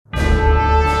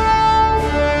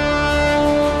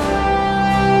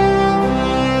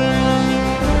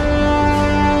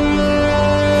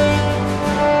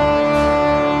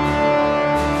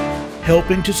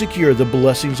helping to secure the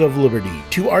blessings of liberty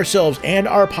to ourselves and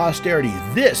our posterity.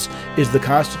 This is the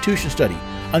Constitution Study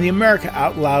on the America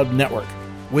Out Loud Network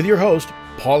with your host,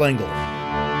 Paul Engel.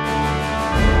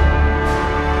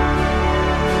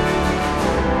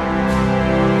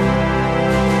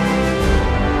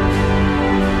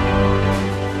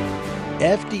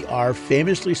 F.D.R.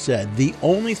 famously said, "The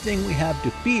only thing we have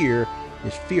to fear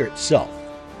is fear itself."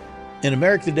 In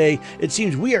America today, it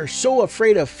seems we are so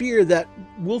afraid of fear that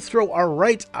we'll throw our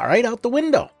rights right out the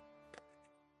window.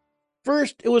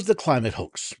 First, it was the climate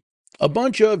hoax. A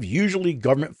bunch of usually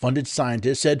government-funded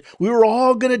scientists said we were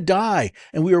all going to die,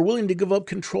 and we were willing to give up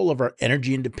control of our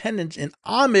energy independence in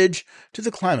homage to the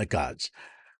climate gods.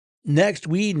 Next,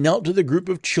 we knelt to the group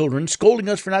of children scolding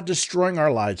us for not destroying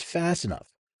our lives fast enough.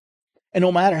 And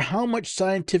no matter how much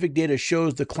scientific data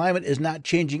shows the climate is not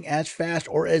changing as fast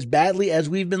or as badly as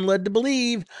we've been led to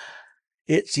believe,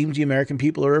 it seems the American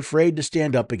people are afraid to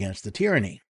stand up against the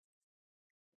tyranny.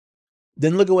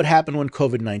 Then look at what happened when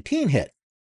COVID-19 hit.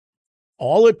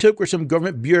 All it took were some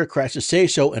government bureaucrats to say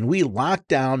so, and we locked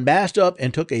down, masked up,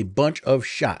 and took a bunch of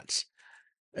shots.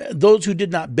 Those who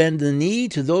did not bend the knee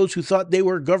to those who thought they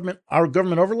were our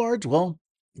government overlords, well,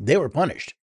 they were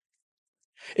punished.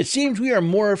 It seems we are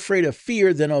more afraid of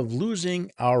fear than of losing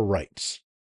our rights.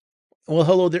 Well,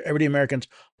 hello there, everyday Americans.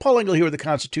 Paul Engel here with the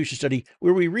Constitution Study,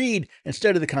 where we read,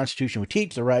 instead of the Constitution we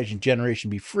teach, the rising generation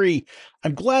be free.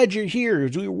 I'm glad you're here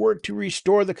as we work to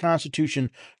restore the Constitution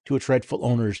to its rightful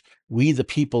owners, we the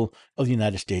people of the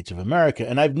United States of America.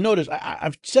 And I've noticed,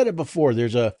 I've said it before,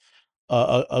 there's a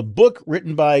book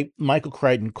written by Michael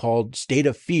Crichton called State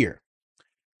of Fear.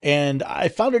 And I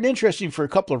found it interesting for a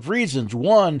couple of reasons.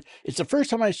 One, it's the first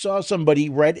time I saw somebody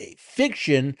write a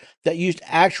fiction that used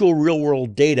actual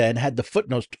real-world data and had the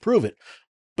footnotes to prove it.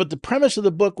 But the premise of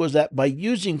the book was that by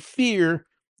using fear,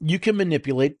 you can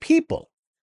manipulate people.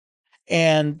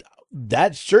 And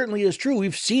that certainly is true.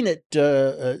 We've seen it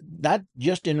not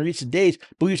just in recent days,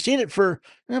 but we've seen it for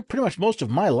pretty much most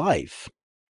of my life.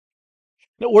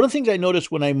 Now, one of the things I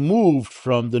noticed when I moved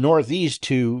from the Northeast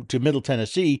to Middle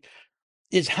Tennessee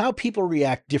is how people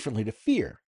react differently to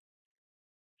fear.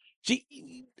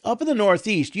 See, up in the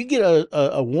Northeast, you get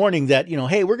a warning that,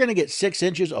 hey, we're going to get 6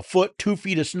 inches, a foot, 2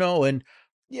 feet of snow. And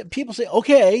people say,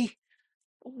 okay,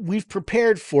 we've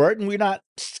prepared for it and we're not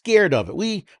scared of it.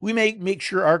 We make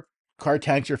sure our car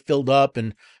tanks are filled up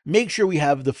and make sure we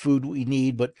have the food we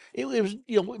need. But it was,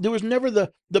 there was never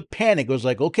the panic. It was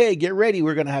like, okay, get ready.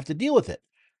 We're going to have to deal with it.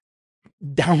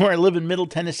 Down where I live in Middle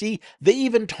Tennessee, they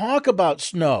even talk about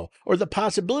snow or the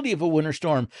possibility of a winter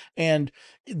storm, and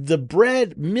the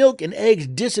bread, milk, and eggs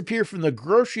disappear from the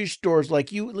grocery stores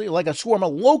like a swarm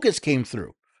of locusts came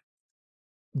through.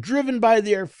 Driven by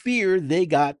their fear, they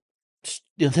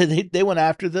went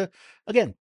after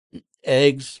again,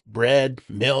 eggs, bread,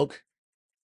 milk.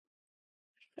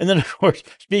 And then, of course,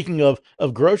 speaking of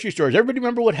grocery stores, everybody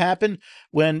remember what happened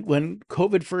when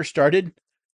COVID first started?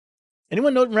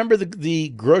 Anyone remember the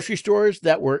grocery stores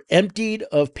that were emptied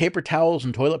of paper towels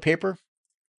and toilet paper?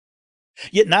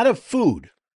 Yet not of food,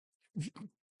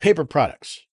 paper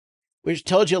products, which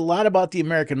tells you a lot about the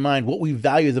American mind. What we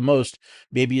value the most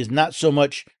maybe is not so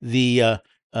much the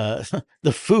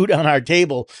food on our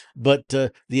table, but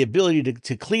the ability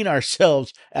to clean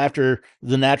ourselves after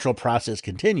the natural process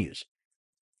continues.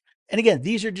 And again,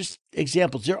 these are just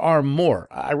examples. There are more.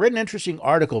 I read an interesting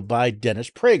article by Dennis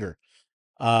Prager.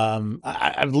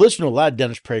 I've listened to a lot of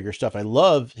Dennis Prager stuff. I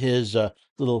love his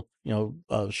little,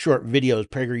 short videos,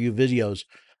 PragerU videos.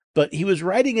 But he was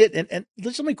writing it, and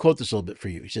let me quote this a little bit for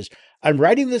you. He says, "I'm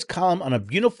writing this column on a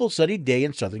beautiful sunny day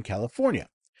in Southern California.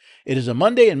 It is a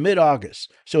Monday in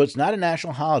mid-August, so it's not a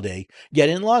national holiday. Yet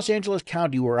in Los Angeles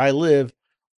County, where I live,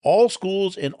 all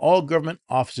schools and all government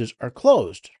offices are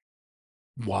closed.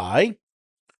 Why?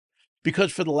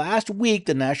 Because for the last week,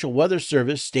 the National Weather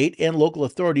Service, state and local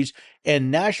authorities,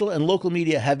 and national and local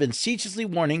media have been ceaselessly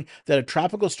warning that a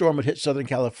tropical storm would hit Southern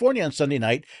California on Sunday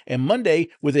night and Monday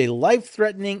with a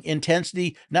life-threatening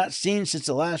intensity not seen since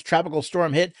the last tropical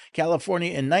storm hit California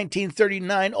in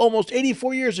 1939, almost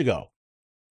 84 years ago."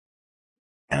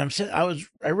 And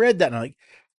I read that and I'm like,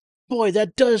 boy,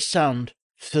 that does sound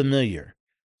familiar.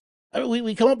 I mean,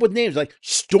 we come up with names like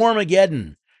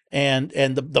Stormageddon and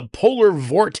the polar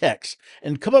vortex,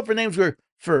 and come up with names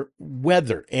for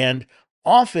weather. And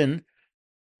often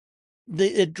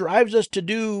it drives us to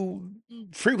do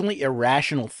frequently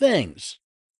irrational things.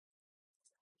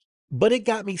 But it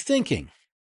got me thinking,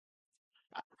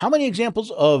 how many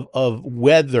examples of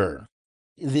weather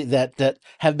that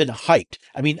have been hyped.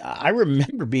 I mean, I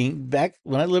remember being back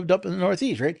when I lived up in the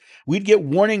Northeast, right? We'd get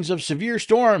warnings of severe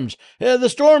storms. The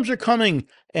storms are coming.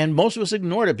 And most of us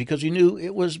ignored it because we knew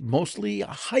it was mostly a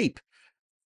hype.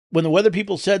 When the weather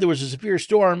people said there was a severe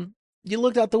storm, you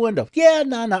looked out the window. Yeah,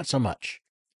 no, not so much.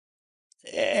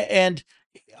 And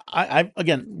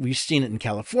again, we've seen it in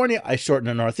California. I saw it in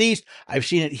the Northeast. I've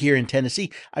seen it here in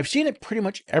Tennessee. I've seen it pretty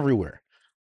much everywhere.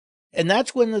 And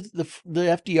that's when the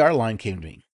F.D.R. line came to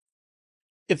me.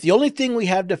 If the only thing we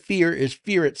have to fear is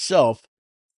fear itself,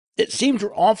 it seems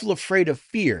we're awful afraid of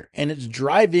fear, and it's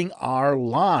driving our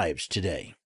lives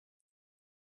today.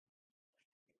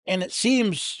 And it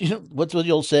seems, what's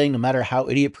the old saying? No matter how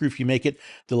idiot-proof you make it,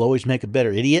 they'll always make a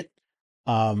better idiot.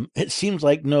 It seems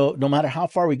like no matter how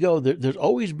far we go, there's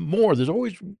always more. There's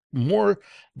always more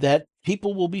that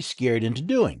people will be scared into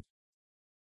doing.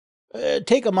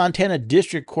 Take a Montana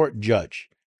District Court judge.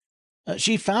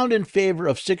 She found in favor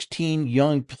of 16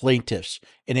 young plaintiffs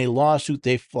in a lawsuit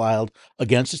they filed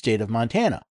against the state of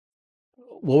Montana.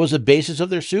 What was the basis of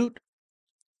their suit?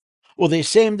 Well, they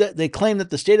claim that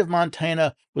the state of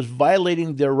Montana was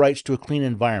violating their rights to a clean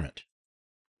environment.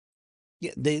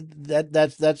 Yeah,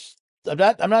 that's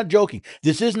I'm not joking.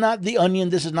 This is not The Onion.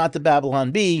 This is not the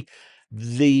Babylon Bee.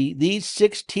 These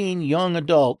 16 young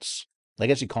adults, I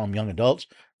guess you call them young adults.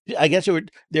 I guess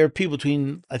there were people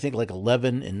between, I think, like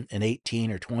 11 and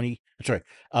 18 or 20. Sorry,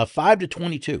 5 to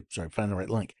 22. Sorry, find the right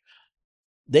link.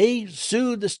 They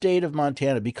sued the state of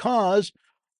Montana because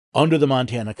under the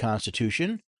Montana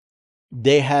Constitution,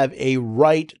 they have a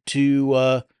right to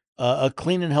a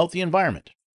clean and healthy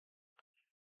environment.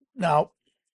 Now,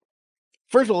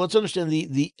 first of all, let's understand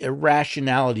the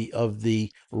irrationality of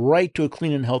the right to a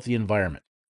clean and healthy environment.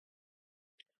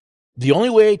 The only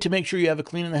way to make sure you have a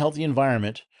clean and healthy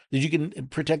environment, that you can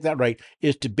protect that right,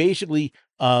 is to basically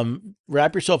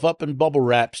wrap yourself up in bubble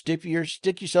wrap, stick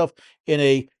yourself in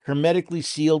a hermetically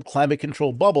sealed climate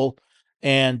control bubble,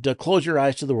 and close your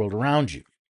eyes to the world around you.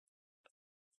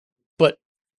 But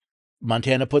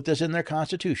Montana put this in their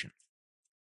constitution.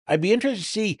 I'd be interested to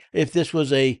see if this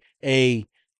was a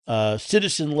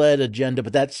citizen-led agenda,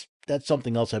 but that's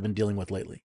something else I've been dealing with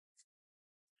lately.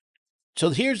 So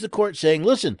here's the court saying,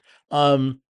 listen,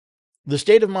 the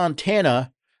state of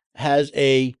Montana has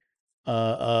a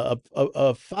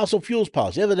fossil fuels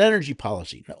policy. They have an energy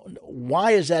policy.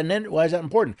 Why is that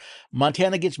important?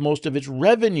 Montana gets most of its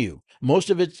revenue.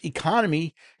 Most of its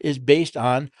economy is based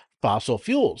on fossil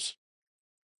fuels.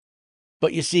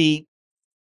 But you see,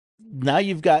 now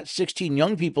you've got 16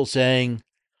 young people saying,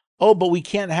 oh, but we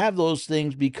can't have those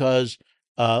things because,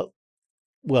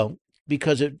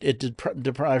 because it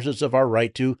deprives us of our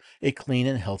right to a clean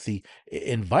and healthy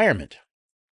environment.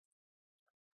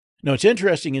 Now, what's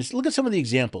interesting is look at some of the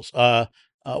examples.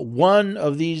 One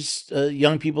of these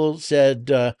young people said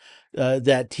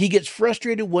that he gets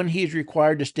frustrated when he is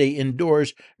required to stay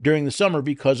indoors during the summer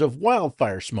because of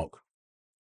wildfire smoke.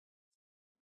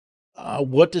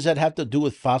 What does that have to do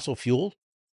with fossil fuel?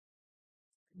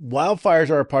 Wildfires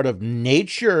are a part of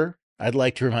nature. I'd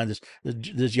like to remind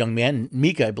this young man,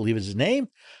 Mika, I believe is his name.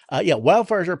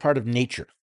 Wildfires are a part of nature.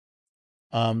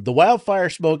 The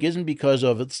wildfire smoke isn't because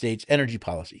of the state's energy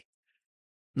policy.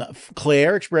 Now,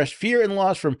 Claire expressed fear and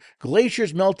loss from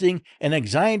glaciers melting and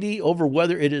anxiety over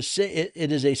whether it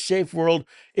is a safe world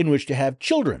in which to have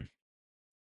children.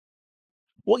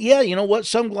 Well, yeah, you know what?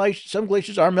 Some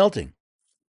glaciers are melting.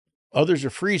 Others are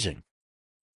freezing.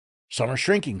 Some are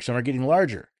shrinking. Some are getting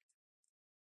larger.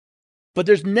 But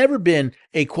there's never been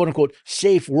a quote-unquote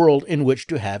safe world in which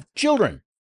to have children.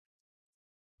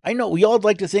 I know we all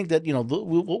like to think that,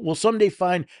 we'll someday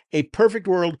find a perfect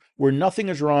world where nothing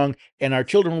is wrong and our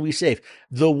children will be safe.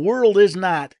 The world is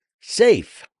not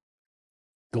safe.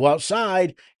 Go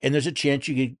outside and there's a chance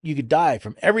you could die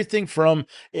from everything from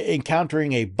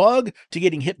encountering a bug to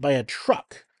getting hit by a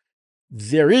truck.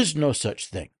 There is no such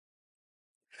thing.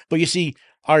 But you see,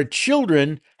 our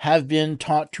children have been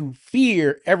taught to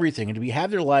fear everything and to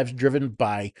have their lives driven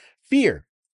by fear.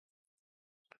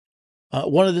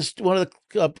 One of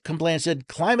the complaints said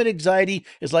climate anxiety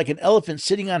is like an elephant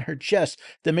sitting on her chest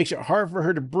that makes it hard for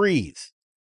her to breathe.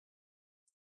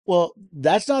 Well,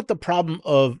 that's not the problem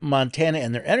of Montana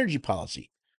and their energy policy.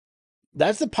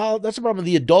 That's the problem of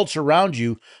the adults around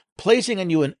you placing on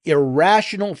you an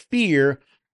irrational fear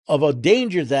of a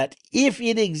danger that, if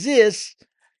it exists,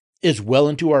 is well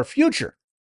into our future.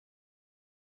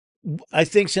 I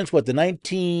think since the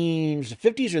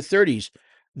 1950s or 30s,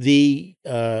 the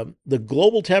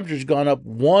global temperature has gone up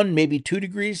 1, maybe 2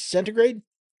 degrees centigrade.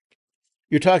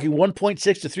 You're talking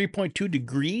 1.6 to 3.2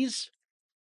 degrees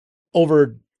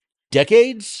over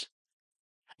decades.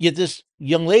 Yet this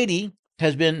young lady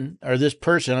has been, or this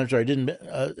person, I'm sorry, didn't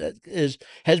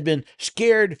has been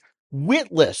scared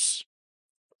witless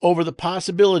over the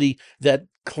possibility that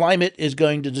climate is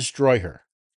going to destroy her.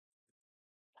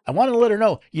 I want to let her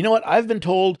know, you know what? I've been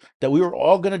told that we were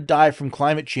all going to die from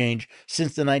climate change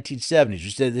since the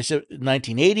 1970s. They said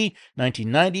 1980,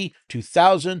 1990,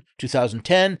 2000,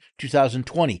 2010,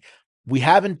 2020. We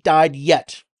haven't died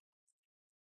yet.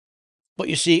 But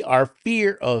you see, our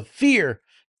fear of fear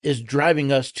is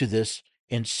driving us to this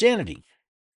insanity.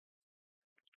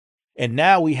 And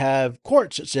now we have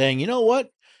courts saying, you know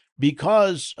what?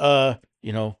 Because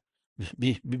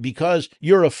because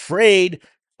you're afraid,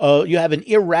 you have an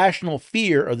irrational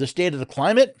fear of the state of the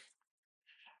climate.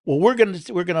 Well, we're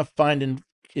gonna find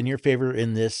in your favor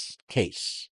in this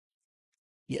case.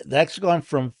 Yeah, that's gone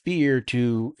from fear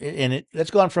to, that's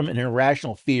gone from an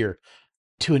irrational fear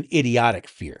to an idiotic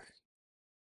fear.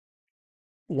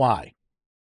 Why?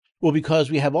 Well, because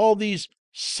we have all these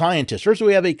scientists. First,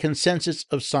 we have a consensus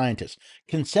of scientists.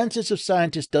 Consensus of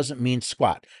scientists doesn't mean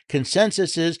squat.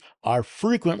 Consensuses are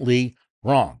frequently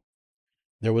wrong.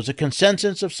 There was a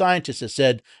consensus of scientists that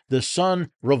said the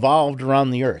sun revolved around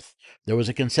the earth. There was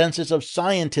a consensus of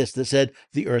scientists that said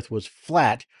the earth was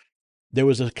flat. There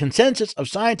was a consensus of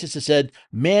scientists that said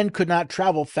man could not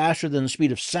travel faster than the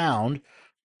speed of sound.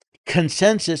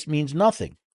 Consensus means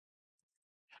nothing.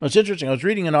 It's interesting. I was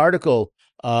reading an article.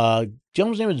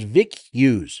 Gentleman's name is Vic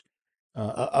Hughes.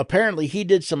 Apparently, he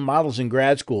did some models in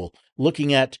grad school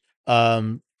looking at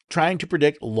trying to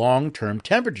predict long-term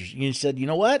temperatures. And he said, you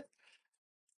know what?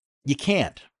 You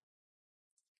can't.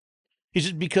 He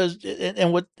said, because,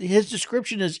 and what his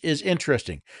description is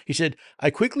interesting. He said, I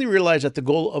quickly realized that the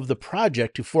goal of the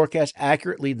project to forecast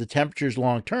accurately the temperatures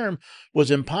long term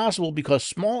was impossible because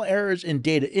small errors in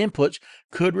data inputs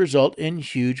could result in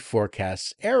huge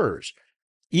forecast errors.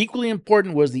 Equally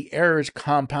important was the errors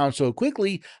compound so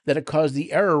quickly that it caused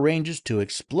the error ranges to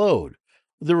explode.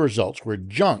 The results were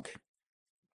junk.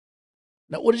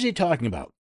 Now, what is he talking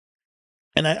about?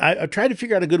 And I tried to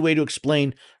figure out a good way to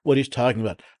explain what he's talking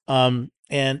about. And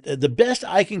the best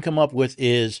I can come up with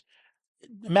is,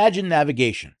 imagine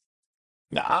navigation.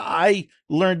 Now, I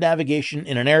learned navigation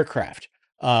in an aircraft,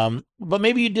 but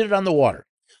maybe you did it on the water.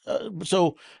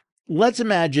 So let's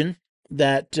imagine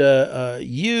that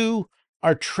you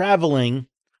are traveling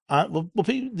on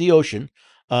the ocean.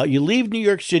 You leave New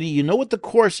York City. You know what the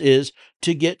course is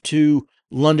to get to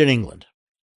London, England.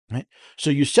 Right? So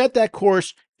you set that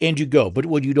course and you go. But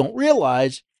what you don't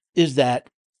realize is that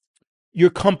your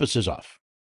compass is off.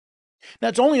 Now,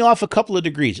 it's only off a couple of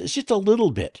degrees. It's just a little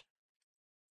bit.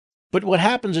 But what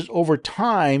happens is over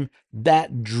time,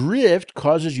 that drift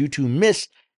causes you to miss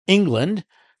England.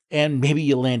 And maybe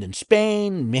you land in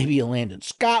Spain. Maybe you land in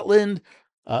Scotland.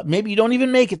 Maybe you don't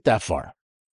even make it that far.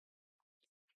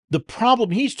 The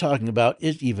problem he's talking about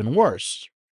is even worse.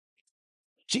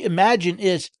 See, imagine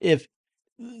if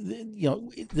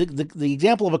the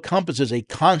example of a compass is a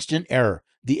constant error.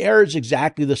 The error is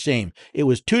exactly the same. It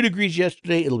was 2 degrees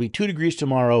yesterday. It'll be 2 degrees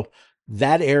tomorrow.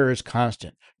 That error is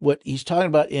constant. What he's talking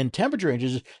about in temperature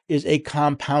ranges is a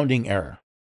compounding error.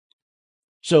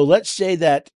 So let's say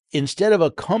that instead of a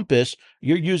compass,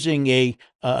 you're using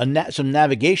some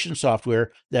navigation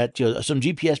software, some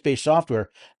GPS-based software,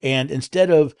 and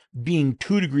instead of being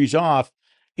 2 degrees off,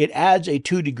 it adds a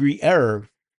 2-degree error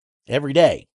every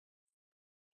day.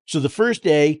 So the first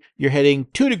day, you're heading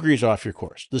 2 degrees off your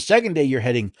course. The second day, you're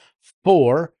heading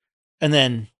 4, and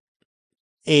then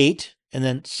 8, and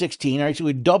then 16. All right, so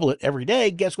we double it every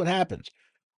day. Guess what happens?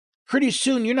 Pretty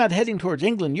soon, you're not heading towards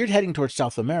England. You're heading towards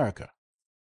South America.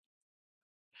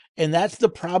 And that's the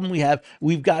problem we have.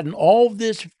 We've gotten all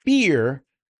this fear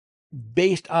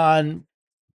based on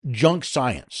junk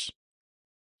science.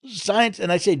 Science,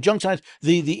 and I say junk science,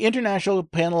 the International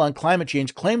Panel on Climate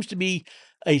Change claims to be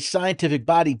a scientific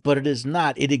body, but it is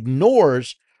not. It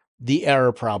ignores the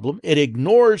error problem. It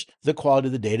ignores the quality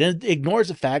of the data. And it ignores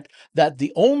the fact that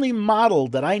the only model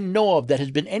that I know of that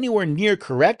has been anywhere near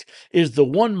correct is the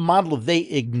one model they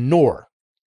ignore.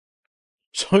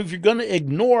 So if you're going to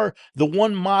ignore the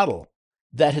one model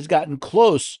that has gotten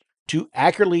close to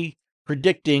accurately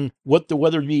predicting what the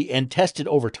weather would be and tested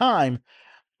over time,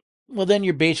 well, then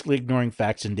you're basically ignoring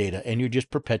facts and data, and you're just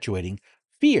perpetuating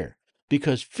fear,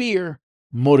 because fear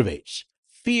motivates.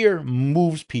 Fear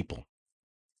moves people,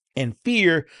 and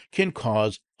fear can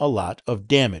cause a lot of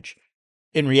damage.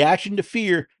 In reaction to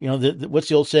fear, what's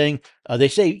the old saying? They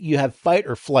say you have fight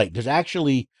or flight. There's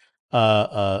actually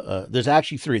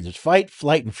three. There's fight,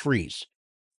 flight, and freeze.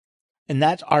 And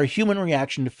that's our human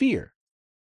reaction to fear.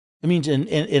 It means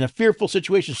in a fearful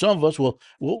situation, some of us will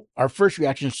our first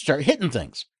reaction is to start hitting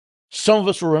things. Some of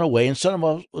us will run away, and some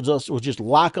of us will just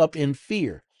lock up in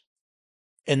fear.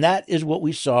 And that is what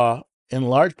we saw in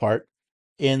large part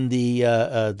in the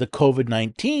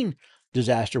COVID-19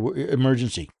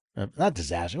 emergency. Not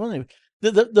disaster,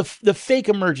 the fake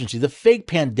emergency, the fake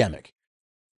pandemic.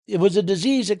 It was a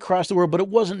disease that crossed the world, but it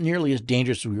wasn't nearly as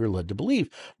dangerous as we were led to believe.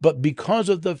 But because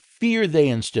of the fear they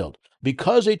instilled,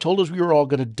 because they told us we were all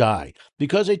going to die,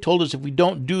 because they told us if we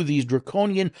don't do these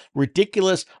draconian,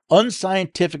 ridiculous,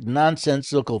 unscientific,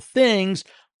 nonsensical things,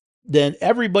 then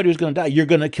everybody was going to die. You're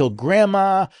going to kill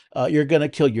grandma. You're going to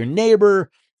kill your neighbor.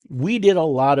 We did a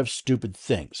lot of stupid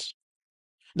things.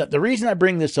 Now, the reason I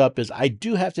bring this up is I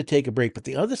do have to take a break, but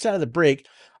the other side of the break,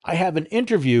 I have an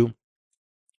interview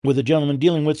with a gentleman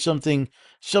dealing with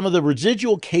some of the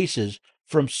residual cases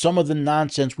from some of the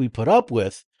nonsense we put up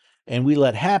with and we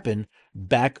let happen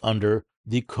back under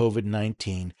the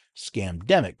COVID-19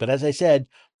 scamdemic. But as I said,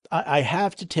 I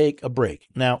have to take a break.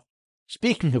 Now,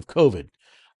 speaking of COVID,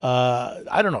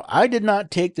 I don't know. I did not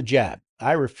take the jab.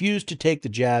 I refused to take the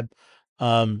jab.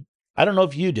 I don't know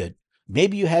if you did.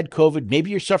 Maybe you had COVID. Maybe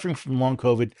you're suffering from long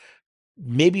COVID.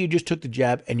 Maybe you just took the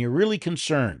jab and you're really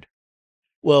concerned.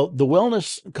 Well, the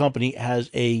wellness company has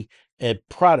a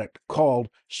product called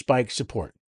Spike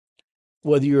Support.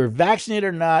 Whether you're vaccinated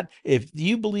or not, if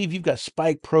you believe you've got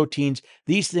spike proteins,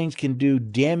 these things can do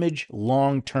damage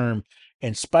long term.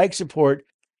 And Spike Support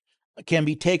can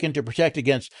be taken to protect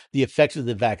against the effects of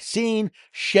the vaccine,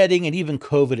 shedding, and even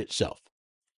COVID itself.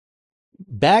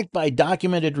 Backed by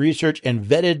documented research and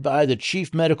vetted by the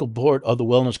chief medical board of the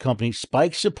wellness company,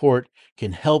 Spike Support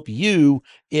can help you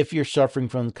if you're suffering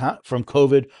from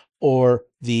COVID or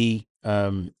the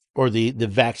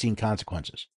vaccine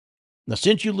consequences. Now,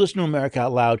 since you listen to America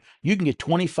Out Loud, you can get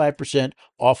 25%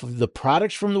 off of the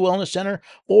products from the Wellness Center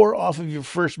or off of your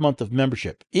first month of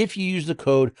membership if you use the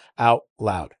code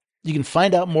OUTLOUD. You can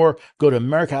find out more. Go to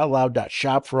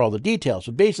americaoutloud.shop for all the details.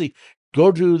 So basically,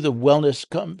 go to the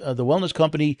wellness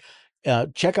company,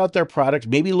 check out their products,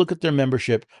 maybe look at their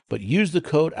membership, but use the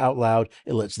code OUTLOUD.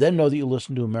 It lets them know that you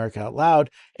listen to America Out Loud.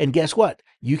 And guess what?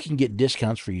 You can get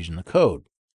discounts for using the code.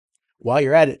 While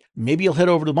you're at it, maybe you'll head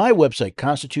over to my website,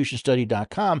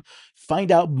 constitutionstudy.com,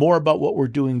 find out more about what we're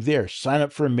doing there. Sign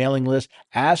up for a mailing list,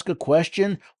 ask a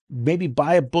question, maybe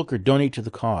buy a book or donate to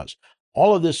the cause.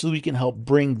 All of this so we can help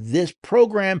bring this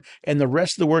program and the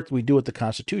rest of the work that we do at the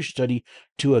Constitution Study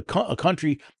to a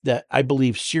country that I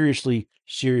believe seriously,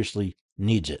 seriously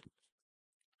needs it.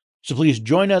 So please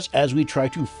join us as we try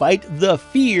to fight the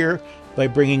fear by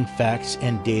bringing facts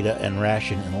and data and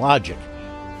ration and logic.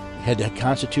 Head to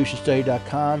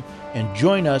constitutionstudy.com and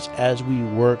join us as we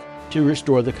work to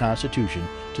restore the Constitution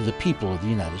to the people of the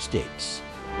United States.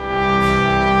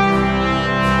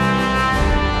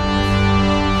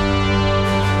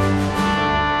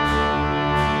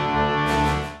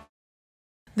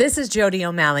 This is Jody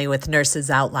O'Malley with Nurses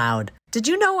Out Loud. Did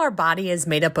you know our body is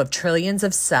made up of trillions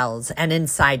of cells, and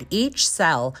inside each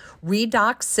cell,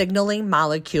 redox signaling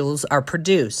molecules are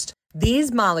produced?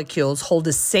 These molecules hold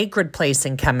a sacred place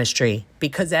in chemistry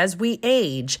because as we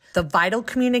age, the vital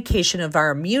communication of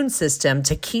our immune system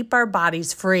to keep our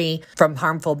bodies free from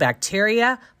harmful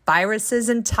bacteria, viruses,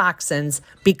 and toxins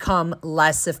become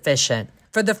less efficient.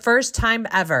 For the first time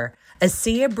ever,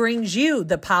 ASEA brings you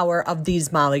the power of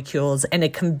these molecules in a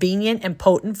convenient and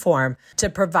potent form to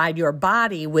provide your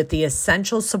body with the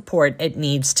essential support it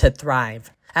needs to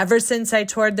thrive. Ever since I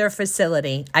toured their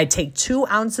facility, I take 2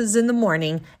 ounces in the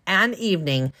morning and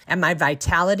evening, and my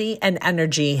vitality and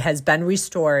energy has been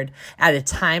restored at a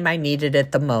time I needed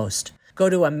it the most. Go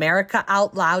to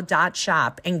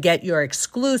americaoutloud.shop and get your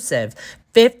exclusive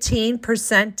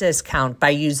 15% discount by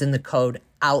using the code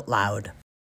OUTLOUD.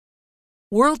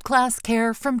 World-class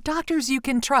care from doctors you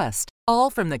can trust, all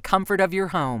from the comfort of your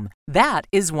home. That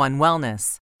is One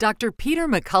Wellness. Dr. Peter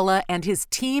McCullough and his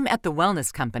team at The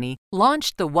Wellness Company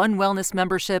launched the One Wellness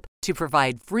membership to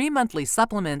provide free monthly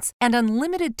supplements and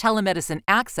unlimited telemedicine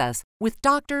access with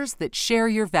doctors that share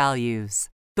your values.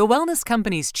 The Wellness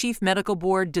Company's Chief Medical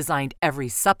Board designed every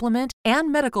supplement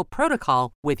and medical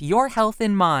protocol with your health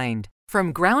in mind.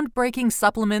 From groundbreaking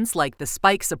supplements like the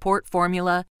Spike Support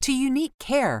Formula to unique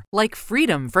care like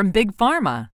Freedom from Big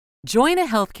Pharma. Join a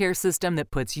healthcare system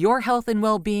that puts your health and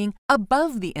well-being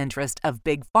above the interest of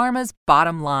Big Pharma's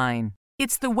bottom line.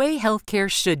 It's the way healthcare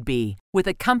should be, with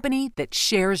a company that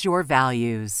shares your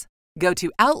values. Go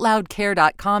to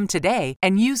OutLoudCare.com today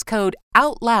and use code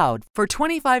OUTLOUD for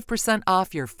 25%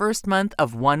 off your first month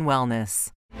of One Wellness.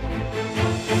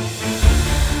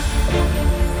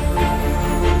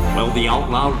 Well, the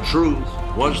out loud truth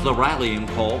was the rallying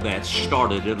call that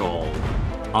started it all.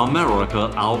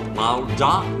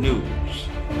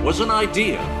 AmericaOutloud.news was an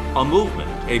idea, a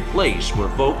movement, a place where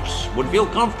folks would feel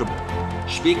comfortable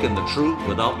speaking the truth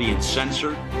without being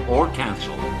censored or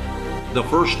canceled. The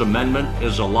First Amendment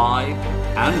is alive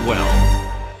and well.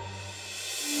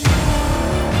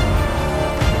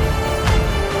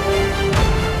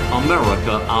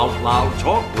 America Out Loud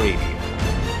Talk Radio.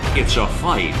 It's a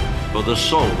fight for the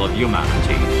soul of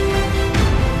humanity.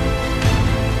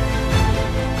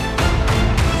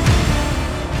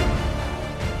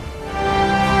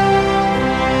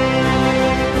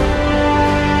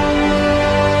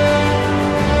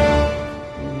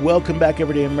 Welcome back,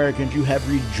 everyday Americans. You have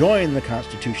rejoined the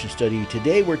Constitution Study.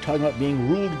 Today we're talking about being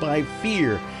ruled by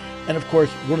fear. And of course,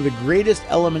 one of the greatest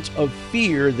elements of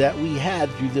fear that we had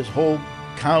through this whole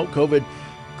COVID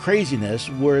craziness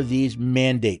were these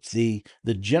mandates, the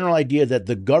general idea that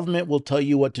the government will tell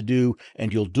you what to do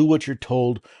and you'll do what you're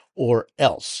told or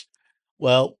else.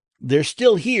 Well, they're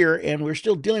still here and we're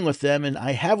still dealing with them. And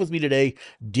I have with me today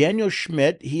Daniel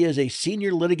Schmidt. He is a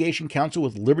senior litigation counsel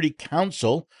with Liberty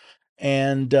Counsel.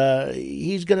 And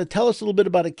he's going to tell us a little bit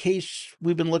about a case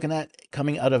we've been looking at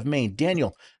coming out of Maine.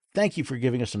 Daniel, thank you for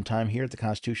giving us some time here at the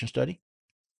Constitution Study.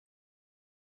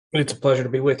 It's a pleasure to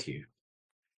be with you.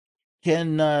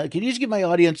 Can you just give my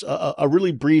audience a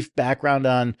really brief background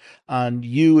on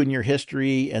you and your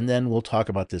history, and then we'll talk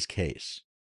about this case?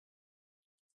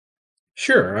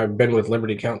 Sure. I've been with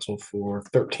Liberty Counsel for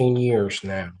 13 years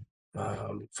now,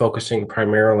 focusing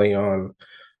primarily on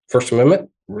First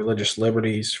Amendment, religious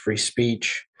liberties, free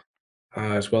speech,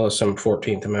 as well as some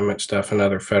 14th Amendment stuff and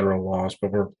other federal laws.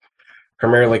 But we're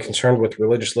primarily concerned with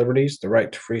religious liberties, the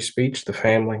right to free speech, the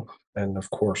family, and of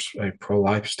course, a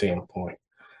pro-life standpoint.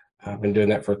 I've been doing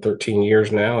that for 13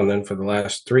 years now. And then for the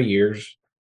last 3 years,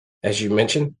 as you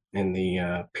mentioned, in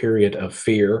the period of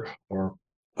fear or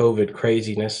COVID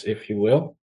craziness, if you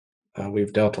will,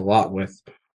 we've dealt a lot with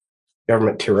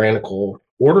government tyrannical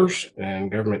orders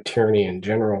and government tyranny in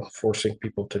general, forcing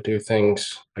people to do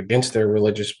things against their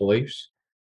religious beliefs.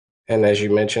 And as you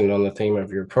mentioned on the theme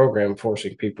of your program,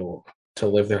 forcing people to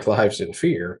live their lives in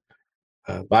fear.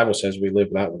 The Bible says we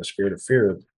live not with a spirit of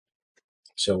fear.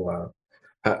 So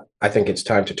I think it's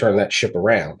time to turn that ship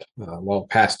around, well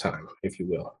past time, if you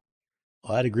will.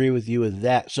 Well, I'd agree with you with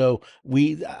that. So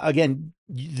you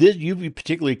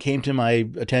particularly came to my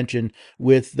attention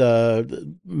with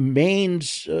the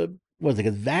Maine's,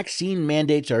 vaccine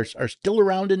mandates are still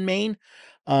around in Maine.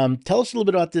 Tell us a little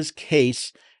bit about this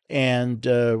case and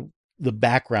the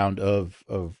background of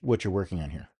what you're working on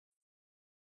here.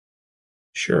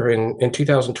 Sure. In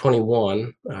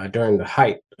 2021, during the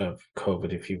height of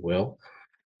COVID, if you will,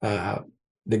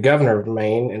 the governor of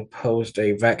Maine imposed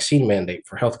a vaccine mandate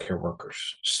for healthcare workers,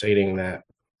 stating that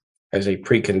as a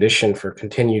precondition for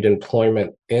continued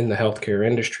employment in the healthcare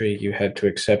industry, you had to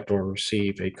accept or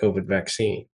receive a COVID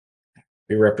vaccine.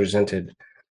 We represented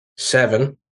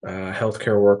 7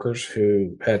 healthcare workers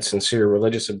who had sincere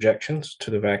religious objections to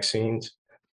the vaccines,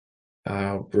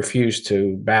 refused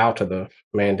to bow to the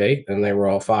mandate, and they were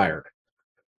all fired.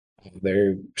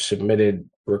 They submitted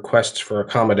requests for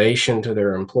accommodation to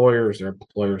their employers. Their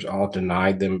employers all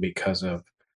denied them because of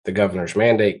the governor's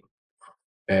mandate.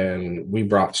 And we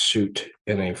brought suit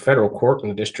in a federal court in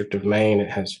the District of Maine. It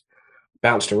has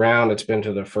bounced around. It's been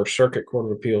to the First Circuit Court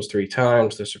of Appeals 3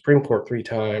 times, the Supreme Court 3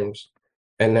 times,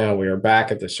 and now we are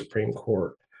back at the Supreme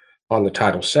Court on the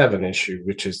Title VII issue,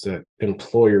 which is that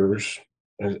employers,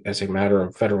 as a matter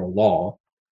of federal law,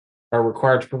 are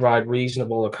required to provide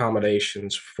reasonable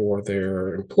accommodations for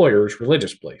their employers'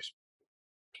 religious beliefs.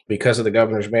 Because of the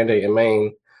governor's mandate in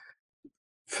Maine,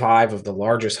 5 of the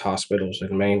largest hospitals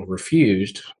in Maine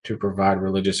refused to provide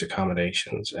religious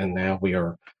accommodations. And now we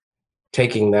are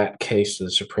taking that case to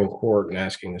the Supreme Court and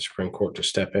asking the Supreme Court to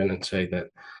step in and say that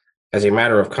as a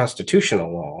matter of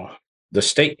constitutional law, the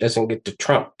state doesn't get to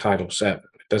trump Title VII.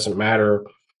 It doesn't matter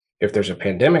if there's a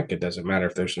pandemic. It doesn't matter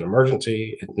if there's an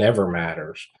emergency. It never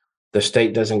matters. The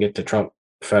state doesn't get to trump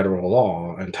federal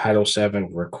law, and Title VII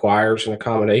requires an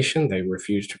accommodation. They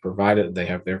refuse to provide it. They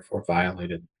have therefore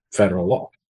violated federal law.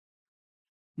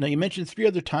 Now, you mentioned 3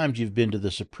 other times you've been to the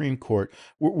Supreme Court.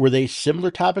 Were they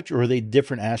similar topics, or were they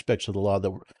different aspects of the law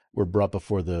that were brought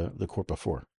before the court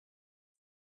before?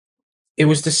 It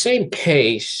was the same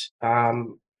case,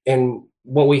 and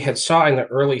what we had saw in the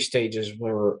early stages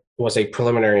was a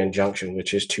preliminary injunction,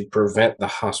 which is to prevent the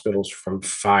hospitals from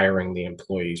firing the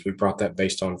employees. We brought that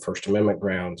based on First Amendment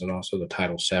grounds and also the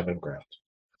Title VII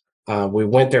grounds. We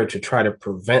went there to try to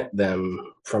prevent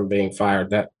them from being fired.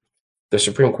 That the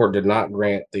Supreme Court did not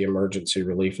grant the emergency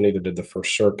relief, neither did the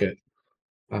First Circuit.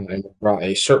 and brought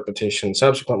a cert petition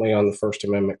subsequently on the First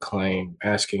Amendment claim,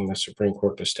 asking the Supreme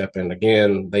Court to step in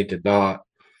again. They did not.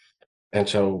 And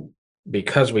so,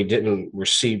 because we didn't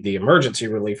receive the emergency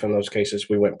relief in those cases,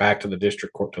 we went back to the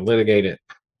district court to litigate it.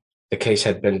 The case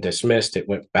had been dismissed. It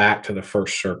went back to the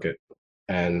First Circuit,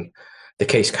 and the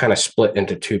case kind of split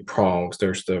into two prongs.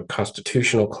 There's the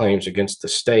constitutional claims against the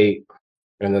state,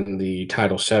 and then the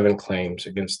Title VII claims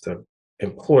against the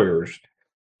employers.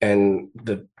 And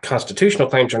the constitutional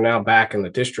claims are now back in the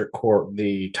district court.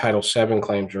 The Title VII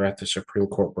claims are at the Supreme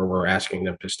Court, where we're asking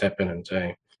them to step in and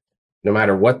say, no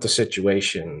matter what the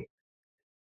situation,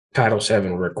 Title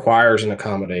VII requires an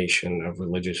accommodation of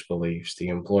religious beliefs. The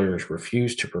employers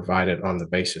refuse to provide it on the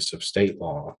basis of state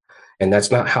law. And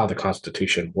that's not how the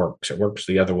Constitution works. It works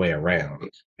the other way around.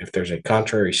 If there's a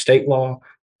contrary state law,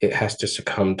 it has to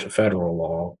succumb to federal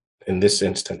law, in this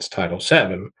instance, Title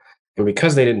VII. And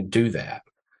because they didn't do that,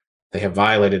 they have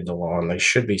violated the law, and they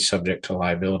should be subject to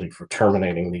liability for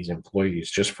terminating these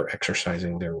employees just for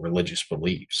exercising their religious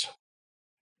beliefs.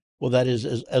 Well, that is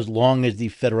as long as the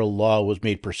federal law was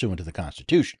made pursuant to the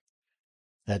Constitution.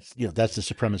 That's that's the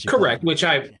supremacy. Correct.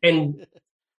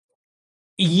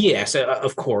 Yes,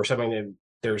 of course. I mean,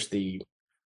 there's the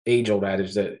age-old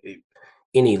adage that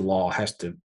any law has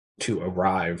to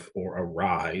arrive or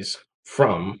arise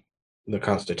from the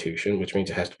Constitution, which means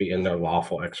it has to be in their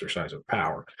lawful exercise of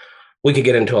power. We could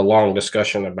get into a long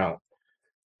discussion about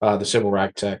the Civil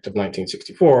Rights Act of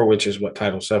 1964, which is what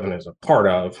Title VII is a part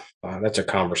of. That's a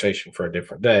conversation for a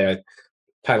different day.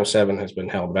 Title VII has been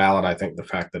held valid. I think the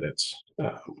fact that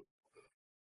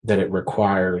that it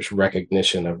requires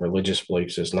recognition of religious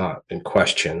beliefs is not in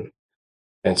question.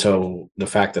 And so the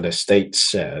fact that a state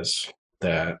says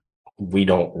that we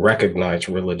don't recognize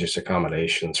religious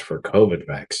accommodations for COVID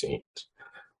vaccines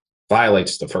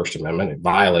violates the First Amendment, it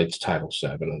violates Title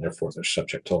VII, and therefore they're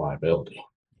subject to liability.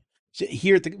 So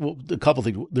here, a couple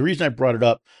things. The reason I brought it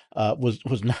up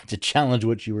was not to challenge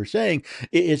what you were saying.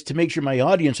 It's to make sure my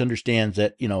audience understands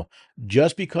that,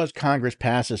 just because Congress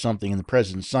passes something and the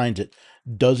president signs it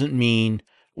doesn't mean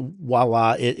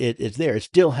voila, it's there. It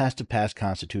still has to pass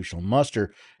constitutional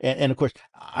muster. And of course,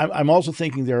 I'm also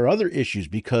thinking there are other issues,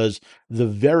 because the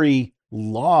very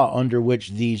law under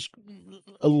which these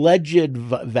alleged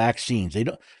vaccines,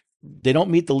 they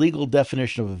don't meet the legal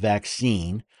definition of a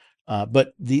vaccine.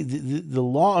 But the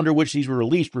law under which these were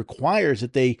released requires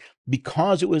that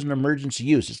because it was an emergency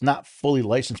use, it's not fully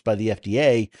licensed by the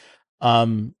FDA.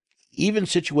 Even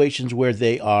situations where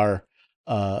they are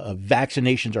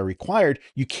vaccinations are required,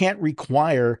 you can't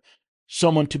require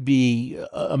someone to be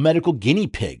a medical guinea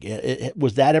pig.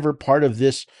 Was that ever part of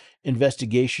this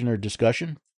investigation or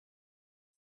discussion?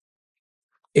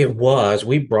 It was.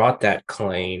 We brought that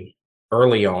claim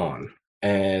early on,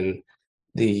 and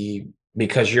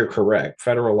because you're correct,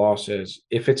 federal law says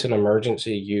if it's an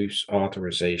emergency use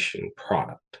authorization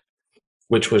product,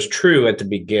 which was true at the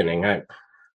beginning.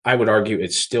 I would argue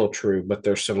it's still true, but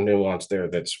there's some nuance there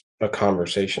that's a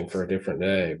conversation for a different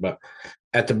day. But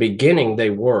at the beginning, they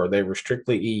were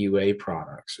strictly EUA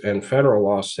products, and federal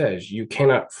law says you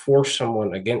cannot force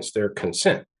someone against their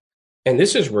consent. And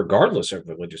this is regardless of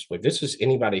religious belief. This is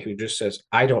anybody who just says,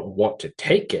 I don't want to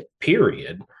take it,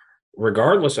 period,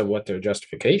 regardless of what their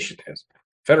justification is.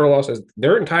 Federal law says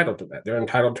they're entitled to that. They're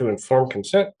entitled to informed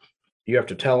consent. You have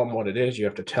to tell them what it is. You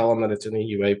have to tell them that it's an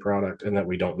EUA product and that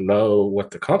we don't know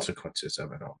what the consequences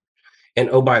of it are.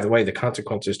 And oh, by the way, the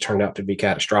consequences turned out to be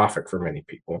catastrophic for many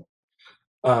people.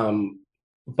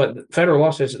 But federal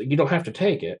law says you don't have to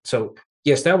take it. So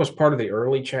yes, that was part of the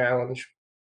early challenge,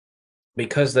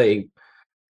 because they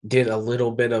did a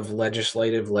little bit of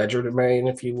legislative legerdemain,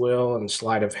 if you will, and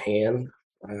sleight of hand.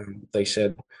 They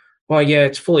said, well, yeah,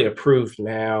 it's fully approved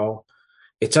now.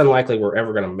 It's unlikely we're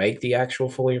ever going to make the actual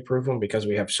fully approved one because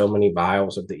we have so many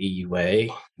vials of the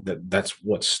EUA that's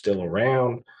what's still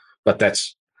around. But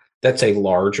that's a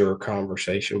larger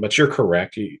conversation. But you're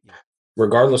correct.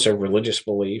 Regardless of religious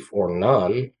belief or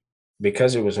none,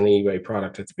 because it was an EUA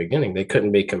product at the beginning, they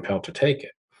couldn't be compelled to take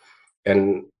it.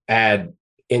 And add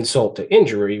insult to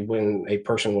injury when a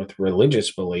person with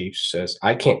religious beliefs says,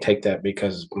 I can't take that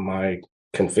because my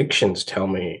convictions tell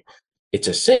me it's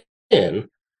a sin,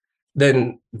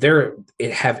 then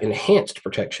it have enhanced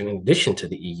protection in addition to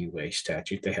the EUA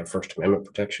statute. They have First Amendment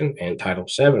protection and Title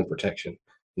VII protection.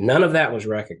 None of that was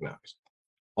recognized.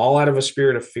 All out of a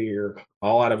spirit of fear,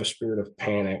 all out of a spirit of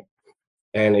panic,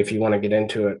 and if you want to get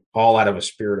into it, all out of a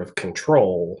spirit of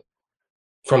control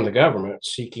from the government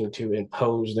seeking to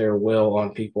impose their will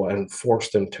on people and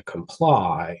force them to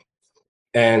comply.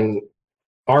 And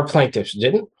our plaintiffs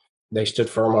didn't. they stood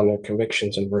firm on their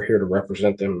convictions, and we're here to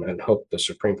represent them and hope the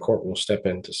Supreme Court will step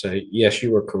in to say, yes,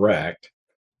 you were correct.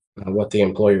 What the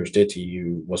employers did to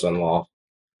you was unlawful.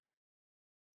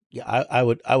 Yeah, I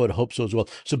would hope so as well.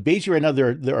 So basically, right now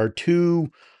there are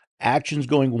two actions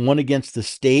going: one against the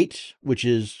state, which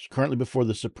is currently before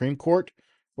the Supreme Court,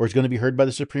 or is going to be heard by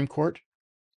the Supreme Court.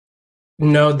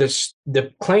 No,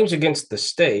 the claims against the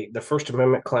state, the First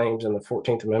Amendment claims and the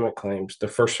 14th Amendment claims, the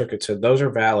First Circuit said those are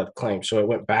valid claims. So it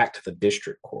went back to the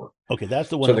district court. Okay, that's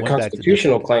the one So that the went back to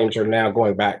constitutional district. claims are now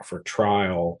going back for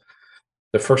trial.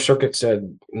 The First Circuit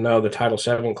said, no, the Title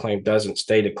VII claim doesn't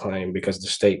state a claim because the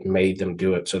state made them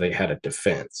do it. So they had a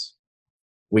defense.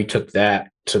 We took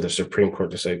that to the Supreme Court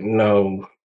to say, no,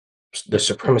 the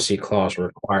supremacy clause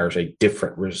requires a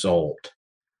different result.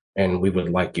 And we would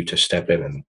like you to step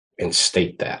in and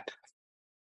state that.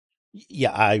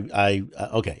 Yeah,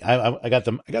 okay. I got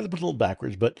them. I got them a little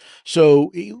backwards, but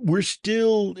so we're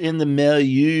still in the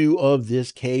milieu of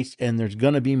this case, and there's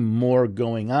going to be more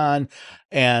going on.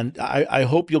 And I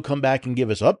hope you'll come back and give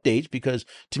us updates, because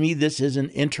to me, this is an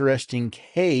interesting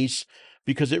case,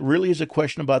 because it really is a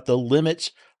question about the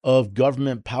limits of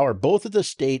government power, both at the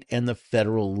state and the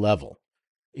federal level.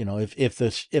 If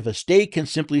a state can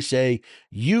simply say,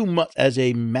 you must, as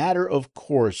a matter of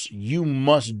course, you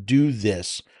must do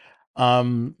this,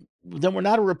 then we're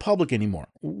not a republic anymore.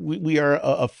 We are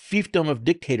a fiefdom of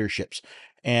dictatorships,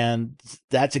 and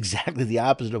that's exactly the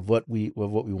opposite of what we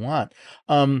want.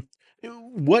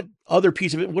 What other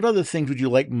piece of it? What other things would you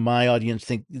like my audience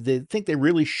think they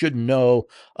really should know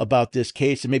about this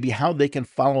case, and maybe how they can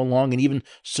follow along and even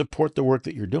support the work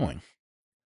that you're doing?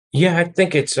 Yeah, I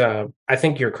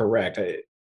think you're correct.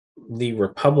 The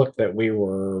republic that we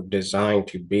were designed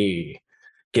to be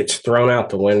gets thrown out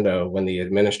the window when the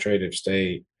administrative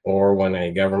state or when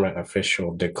a government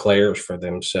official declares for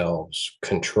themselves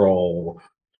control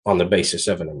on the basis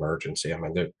of an emergency. I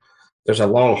mean, there's a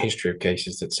long history of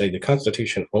cases that say the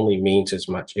Constitution only means as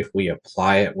much if we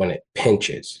apply it when it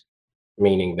pinches,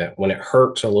 meaning that when it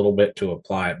hurts a little bit to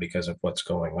apply it because of what's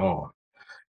going on,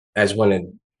 as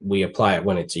we apply it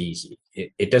when it's easy.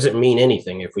 It doesn't mean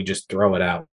anything if we just throw it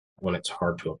out when it's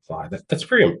hard to apply. That's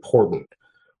very important.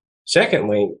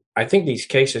 Secondly, I think these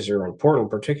cases are important,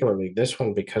 particularly this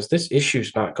one, because this issue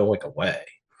is not going away.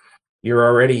 You're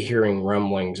already hearing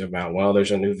rumblings about, well, there's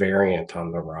a new variant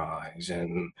on the rise,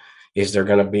 and is there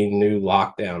going to be new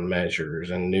lockdown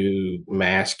measures and new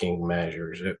masking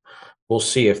measures? We'll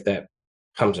see if that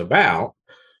comes about.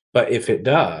 But if it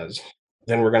does,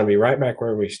 then we're going to be right back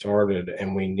where we started,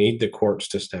 and we need the courts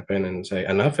to step in and say,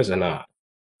 enough is enough.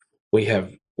 We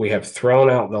have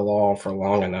thrown out the law for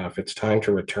long enough. It's time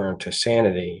to return to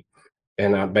sanity.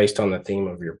 And based on the theme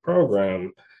of your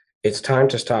program, it's time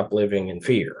to stop living in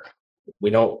fear. We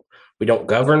don't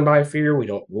govern by fear. We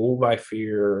don't rule by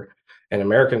fear. And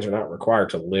Americans are not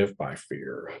required to live by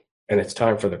fear. And it's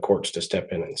time for the courts to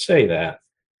step in and say that.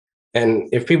 And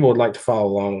if people would like to follow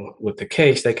along with the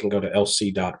case, they can go to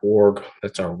lc.org.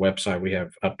 That's our website. We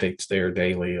have updates there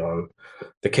daily on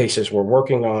the cases we're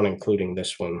working on, including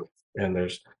this one. And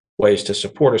there's ways to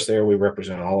support us there. We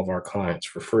represent all of our clients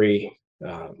for free.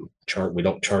 We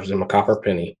don't charge them a copper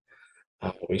penny.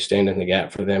 We stand in the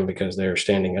gap for them because they're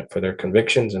standing up for their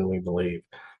convictions, and we believe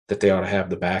that they ought to have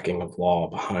the backing of law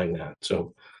behind that.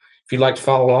 So if you'd like to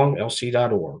follow along,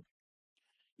 lc.org.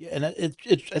 Yeah, and I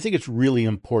think it's really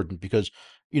important, because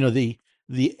the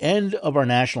end of our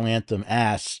national anthem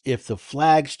asks if the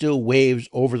flag still waves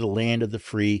over the land of the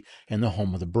free and the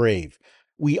home of the brave.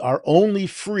 We are only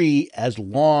free as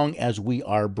long as we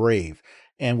are brave.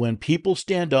 And when people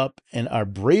stand up and are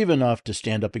brave enough to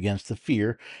stand up against the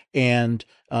fear, and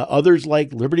others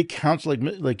like Liberty Counsel,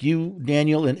 like you,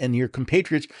 Daniel, and your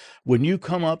compatriots, when you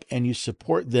come up and you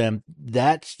support them,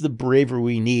 that's the bravery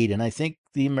we need. And I think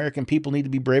the American people need to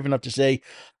be brave enough to say,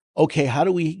 okay, how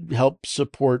do we help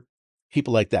support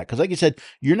people like that? Because, like you said,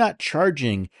 you're not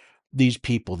charging these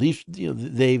people.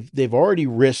 They've already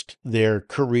risked their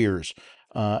careers,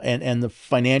 and the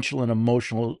financial and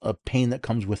emotional pain that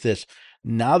comes with this.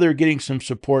 Now they're getting some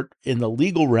support in the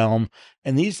legal realm,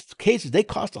 and these cases, they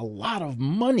cost a lot of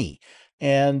money.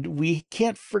 And we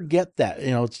can't forget that.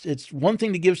 It's one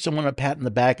thing to give someone a pat in the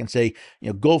back and say,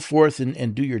 go forth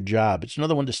and do your job. It's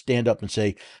another one to stand up and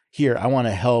say, here, I want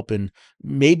to help. And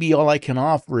maybe all I can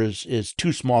offer is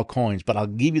two small coins, but I'll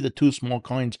give you the two small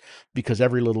coins because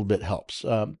every little bit helps.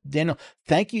 Daniel,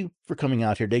 thank you for coming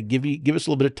out here today. Give us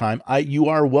a little bit of time. You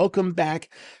are welcome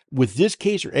back with this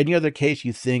case or any other case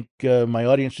you think my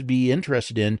audience would be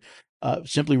interested in.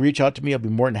 Simply reach out to me. I'll be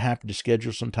more than happy to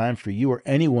schedule some time for you or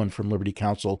anyone from Liberty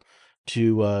Counsel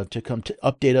to come to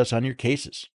update us on your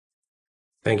cases.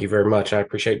 Thank you very much. I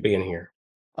appreciate being here.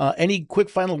 Any quick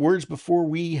final words before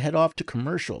we head off to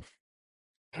commercial?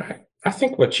 I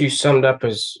think what you summed up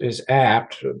is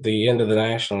apt, the end of the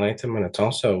national anthem, and it's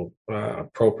also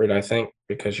appropriate, I think,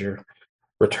 because you're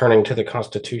returning to the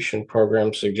Constitution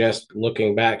program suggests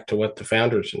looking back to what the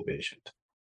founders envisioned.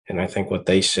 And I think what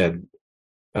they said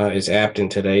is apt in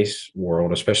today's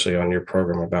world, especially on your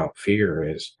program about fear,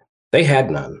 is they had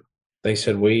none. They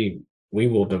said, we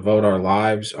will devote our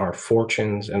lives, our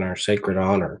fortunes, and our sacred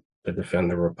honor to defend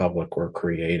the republic we're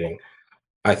creating.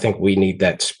 I think we need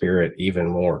that spirit even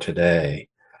more today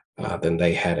than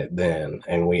they had it then.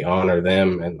 And we honor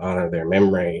them and honor their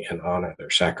memory and honor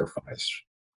their sacrifice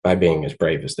by being as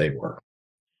brave as they were.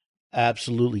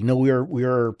 Absolutely. No, we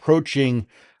are approaching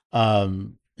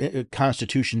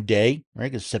Constitution Day,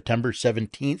 right? It's September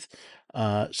 17th.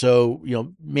 So,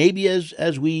 maybe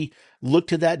as we look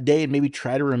to that day and maybe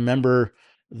try to remember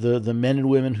the men and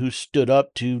women who stood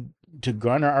up to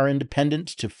garner our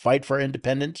independence, to fight for our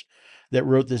independence, that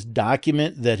wrote this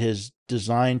document that is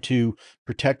designed to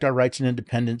protect our rights and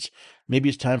independence. Maybe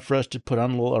it's time for us to put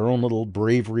on our own little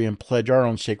bravery and pledge our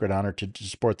own sacred honor to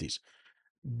support these.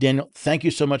 Daniel, thank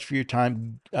you so much for your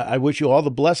time. I wish you all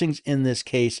the blessings in this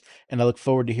case, and I look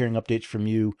forward to hearing updates from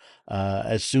you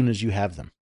as soon as you have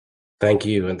them. Thank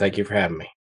you, and thank you for having me.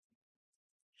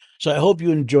 So I hope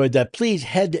you enjoyed that. Please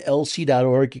head to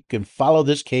lc.org. You can follow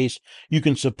this case. You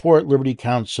can support Liberty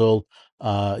Counsel.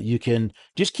 You can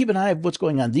just keep an eye on what's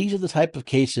going on. These are the type of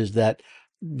cases that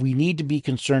we need to be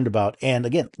concerned about. And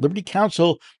again, Liberty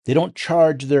Counsel, they don't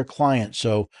charge their clients,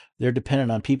 so they're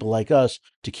dependent on people like us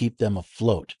to keep them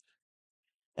afloat.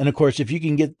 And of course, if you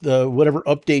can get the whatever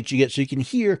updates you get so you can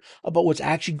hear about what's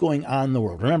actually going on in the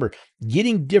world. Remember,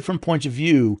 getting different points of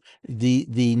view,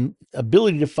 the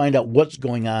ability to find out what's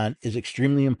going on is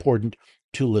extremely important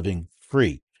to living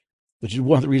free, which is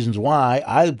one of the reasons why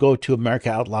I go to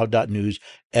AmericaOutloud.news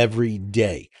every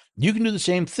day. You can do the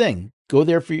same thing. Go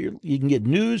there you can get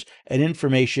news and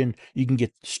information. You can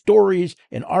get stories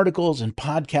and articles and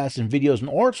podcasts and videos and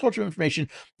all sorts of information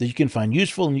that you can find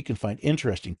useful and you can find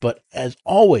interesting. But as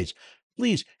always,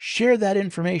 please share that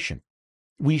information.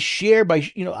 We share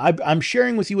I'm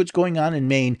sharing with you what's going on in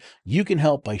Maine. You can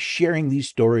help by sharing these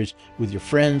stories with your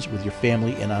friends, with your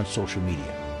family, and on social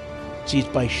media. See, it's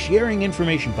by sharing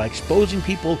information, by exposing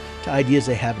people to ideas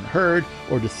they haven't heard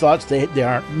or to thoughts they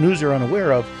aren't news are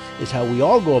unaware of, is how we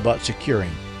all go about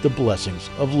securing the blessings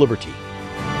of liberty.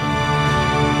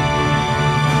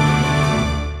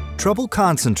 Trouble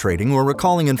concentrating or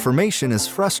recalling information is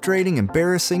frustrating,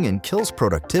 embarrassing, and kills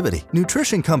productivity.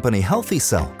 Nutrition company Healthy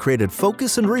Cell created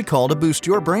Focus and Recall to boost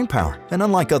your brain power. And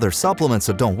unlike other supplements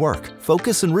that don't work,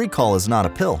 Focus and Recall is not a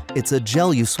pill. It's a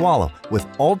gel you swallow with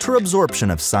ultra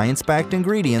absorption of science-backed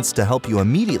ingredients to help you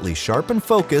immediately sharpen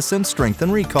focus and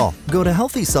strengthen recall. Go to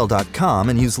healthycell.com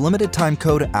and use limited time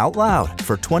code OUTLOUD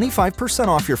for 25%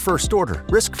 off your first order.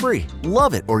 Risk-free.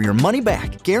 Love it or your money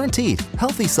back. Guaranteed.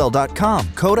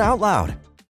 Healthycell.com. Code OUTLOUD.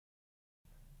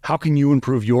 How can you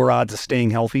improve your odds of staying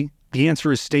healthy? The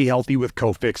answer is stay healthy with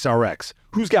Cofix RX.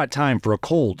 Who's got time for a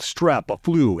cold, strep, a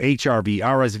flu, HRV,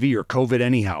 RSV, or COVID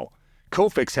anyhow?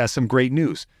 Cofix has some great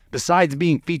news. Besides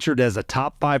being featured as a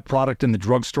top 5 product in the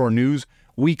drugstore news,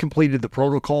 we completed the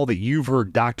protocol that you've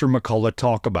heard Dr. McCullough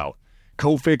talk about.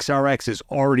 Cofix RX is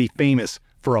already famous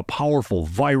for a powerful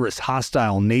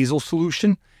virus-hostile nasal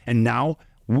solution, and now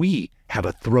we have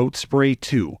a throat spray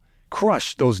too.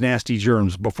 Crush those nasty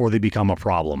germs before they become a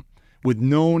problem. With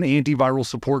known antiviral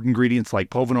support ingredients like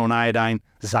povidone iodine,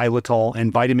 xylitol,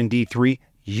 and vitamin D3,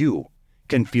 you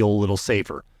can feel a little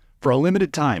safer. For a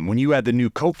limited time, when you add the new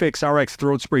Cofix RX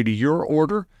throat spray to your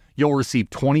order, you'll receive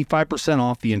 25%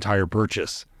 off the entire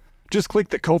purchase. Just click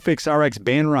the Cofix RX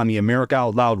banner on the America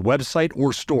Out Loud website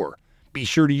or store. Be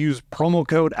sure to use promo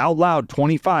code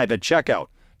OUTLOUD25 at checkout.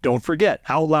 Don't forget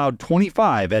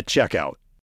OUTLOUD25 at checkout.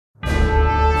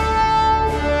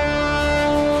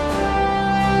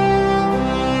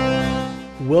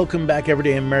 Welcome back,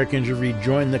 everyday Americans. You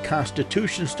rejoin the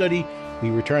Constitution study.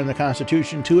 We return the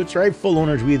Constitution to its rightful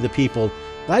owners, we the people.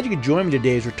 Glad you could join me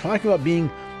today as we're talking about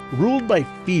being ruled by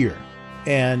fear.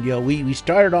 And, we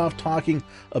started off talking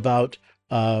about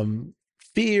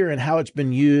fear and how it's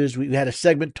been used. We had a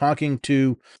segment talking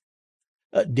to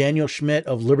Daniel Schmidt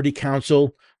of Liberty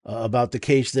Counsel about the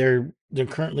case they're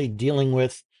currently dealing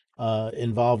with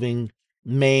involving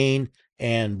Maine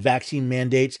and vaccine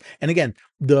mandates. And again,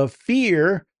 the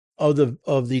fear of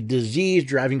the disease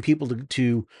driving people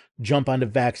to jump onto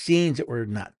vaccines that were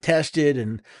not tested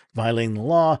and violating the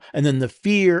law, and then the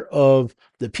fear of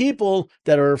the people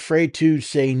that are afraid to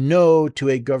say no to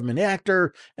a government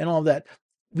actor and all of that.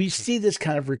 we see this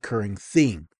kind of recurring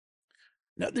theme.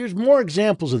 Now, there's more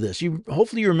examples of this.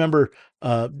 Hopefully you remember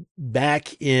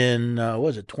back in, what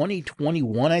was it,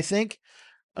 2021, I think?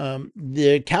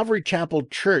 The Calvary Chapel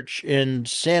Church in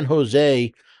San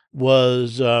Jose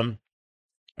was,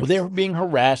 they were being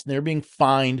harassed and they were being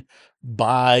fined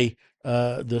by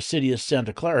the city of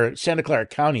Santa Clara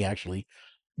County, actually,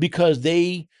 because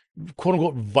they, quote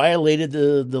unquote, violated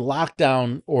the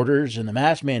lockdown orders and the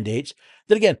mask mandates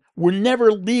that, again, were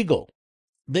never legal.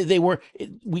 They were,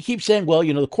 we keep saying, well,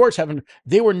 the courts haven't,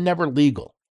 they were never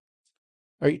legal.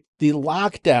 Right? The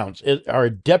lockdowns are a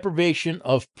deprivation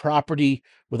of property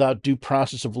without due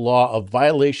process of law, a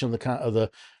violation of the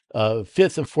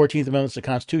Fifth and 14th Amendments of the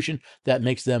Constitution that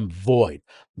makes them void.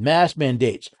 Mask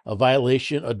mandates, a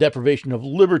violation, a deprivation of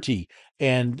liberty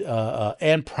and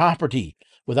property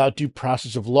without due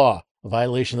process of law, a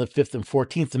violation of the Fifth and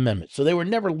 14th Amendments. So they were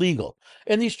never legal.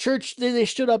 And these churches, they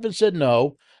stood up and said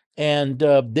no, and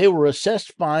they were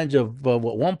assessed fines of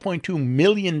 $1.2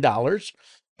 million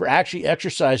for actually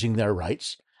exercising their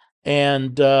rights.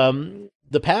 And the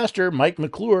pastor, Mike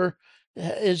McClure,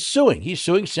 is suing. He's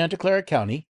suing Santa Clara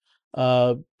County,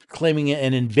 claiming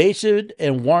an invasive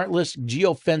and warrantless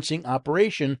geofencing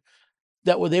operation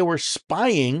that they were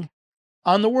spying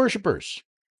on the worshipers.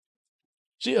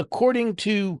 See, according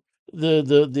to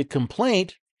the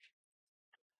complaint,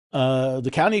 the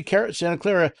county of Santa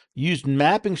Clara used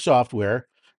mapping software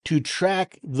to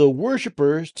track the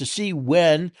worshipers to see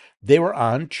when they were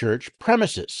on church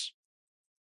premises.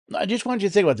 I just want you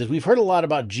to think about this. We've heard a lot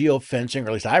about geofencing, or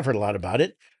at least I've heard a lot about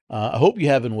it. I hope you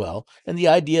have as well. And the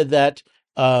idea that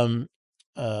a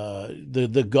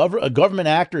government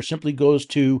actor simply goes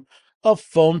to a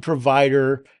phone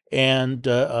provider and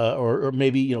or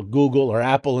maybe Google or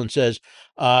Apple and says,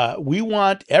 we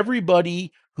want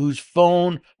everybody whose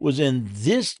phone was in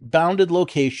this bounded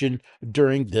location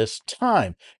during this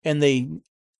time. And they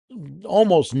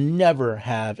almost never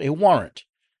have a warrant.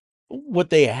 What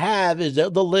they have is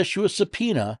they'll issue a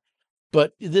subpoena,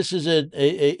 but this is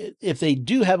if they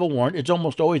do have a warrant, it's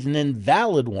almost always an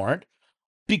invalid warrant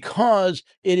because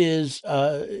it is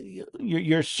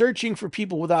you're searching for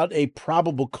people without a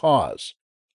probable cause.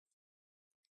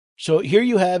 So here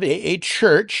you have a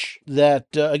church that,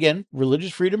 again,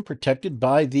 religious freedom protected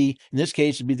by in this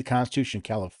case, it'd be the Constitution of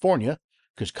California,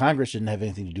 because Congress didn't have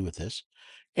anything to do with this.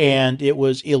 And it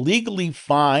was illegally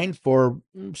fined for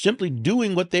simply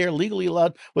doing what they are legally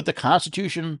allowed, what the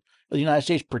Constitution of the United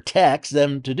States protects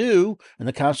them to do, and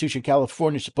the Constitution of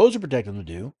California is supposed to protect them to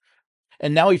do.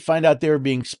 And now we find out they're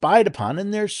being spied upon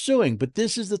and they're suing. But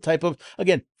this is the type of,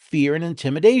 again, fear and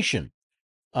intimidation.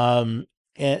 And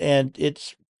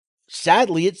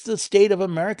sadly, it's the state of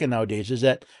America nowadays, is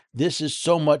that this has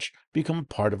so much become a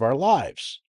part of our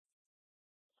lives.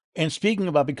 And speaking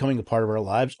about becoming a part of our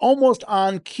lives, almost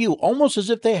on cue, almost as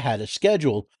if they had a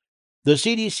schedule, the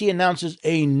CDC announces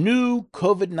a new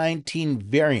COVID-19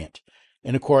 variant.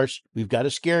 And of course, we've got to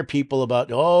scare people about,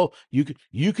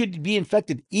 you could be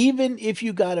infected even if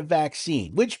you got a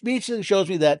vaccine, which basically shows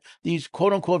me that these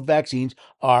quote unquote vaccines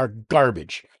are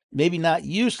garbage. Maybe not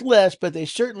useless, but they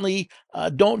certainly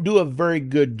don't do a very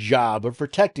good job of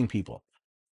protecting people.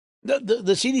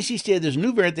 The CDC stated there's a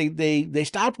new variant. They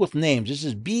stopped with names. This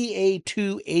is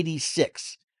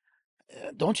BA.2.86.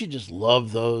 Don't you just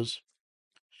love those?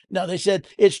 Now, they said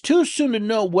it's too soon to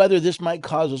know whether this might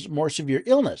cause us more severe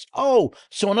illness. Oh,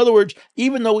 so in other words,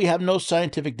 even though we have no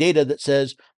scientific data that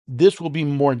says this will be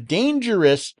more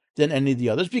dangerous than any of the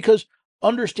others, because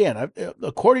understand,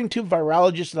 according to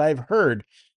virologists that I've heard,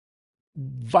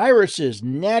 viruses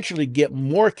naturally get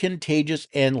more contagious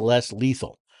and less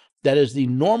lethal. That is the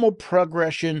normal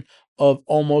progression of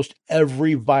almost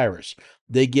every virus.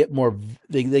 They get more,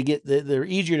 they're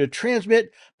easier to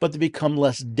transmit, but they become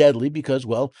less deadly because,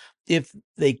 well, if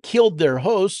they killed their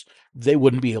hosts, they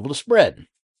wouldn't be able to spread.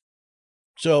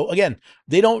 So again,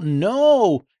 they don't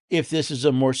know if this is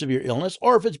a more severe illness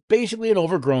or if it's basically an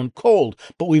overgrown cold,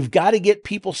 but we've got to get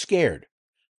people scared,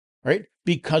 right?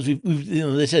 Because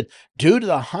they said, due to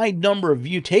the high number of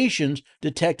mutations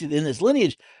detected in this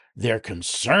lineage, there are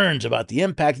concerns about the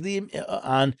impact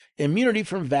on immunity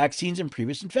from vaccines and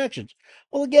previous infections.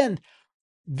 Well, again,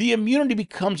 the immunity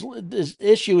this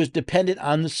issue is dependent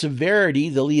on the severity,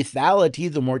 the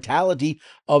lethality, the mortality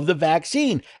of the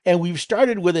vaccine. And we've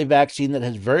started with a vaccine that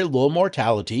has very low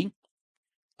mortality.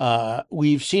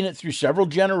 We've seen it through several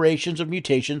generations of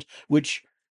mutations, which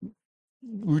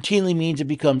routinely means it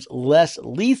becomes less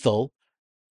lethal.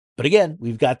 But again,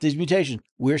 we've got these mutations.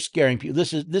 We're scaring people.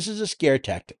 This is a scare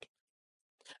tactic.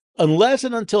 Unless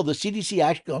and until the CDC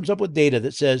actually comes up with data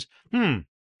that says,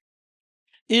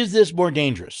 is this more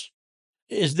dangerous?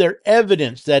 Is there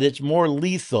evidence that it's more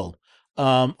lethal?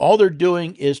 All they're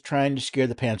doing is trying to scare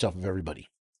the pants off of everybody.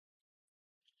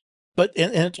 But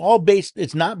and it's all based,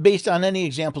 it's not based on any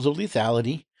examples of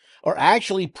lethality or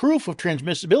actually proof of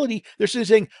transmissibility. They're simply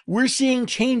saying we're seeing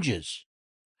changes.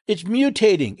 It's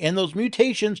mutating, and those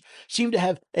mutations seem to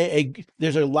have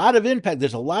there's a lot of impact.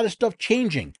 There's a lot of stuff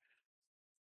changing.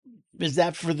 Is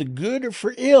that for the good or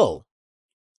for ill?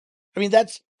 I mean,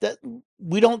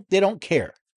 they don't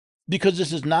care, because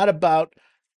this is not about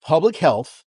public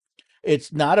health.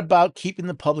 It's not about keeping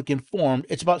the public informed.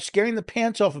 It's about scaring the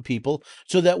pants off of people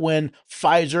so that when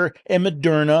Pfizer and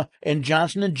Moderna and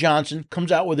Johnson & Johnson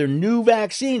comes out with their new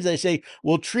vaccines, they say,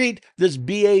 we'll treat this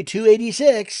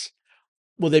BA.286.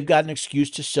 Well, they've got an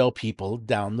excuse to sell people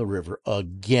down the river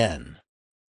again.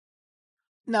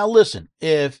 Now, listen,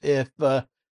 if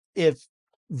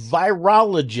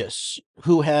virologists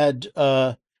who had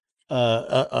a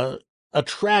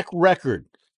track record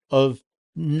of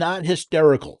not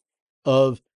hysterical,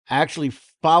 of actually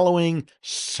following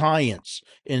science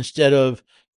instead of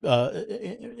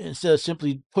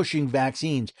simply pushing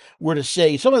vaccines, were to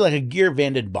say something like a Geer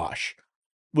Vanden Bosch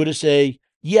were to say,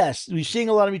 yes, we're seeing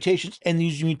a lot of mutations and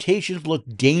these mutations look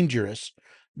dangerous,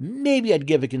 maybe I'd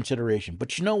give it consideration.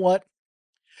 But you know what?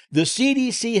 The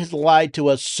CDC has lied to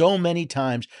us so many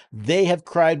times. They have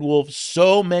cried wolf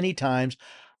so many times.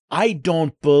 I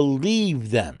don't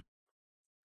believe them.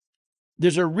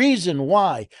 There's a reason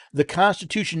why the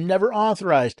Constitution never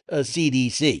authorized a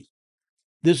CDC.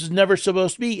 This is never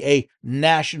supposed to be a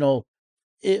national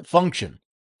function.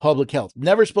 Public health,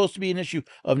 never supposed to be an issue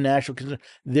of national concern.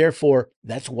 Therefore,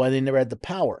 that's why they never had the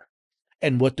power.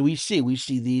 And what do we see? We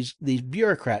see these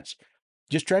bureaucrats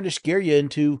just trying to scare you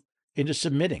into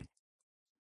submitting.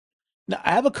 Now,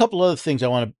 I have a couple other things I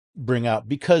want to bring out,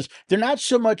 because they're not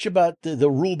so much about the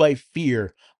rule by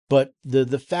fear, but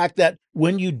the fact that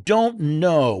when you don't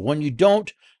know, when you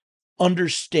don't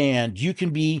understand, you can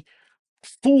be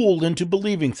fooled into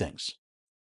believing things.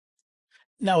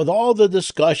 Now, with all the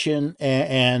discussion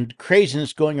and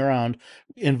craziness going around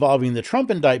involving the Trump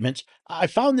indictments, I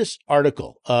found this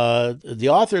article. The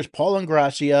author is Paul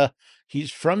Engel.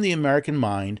 He's from the American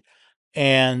Mind.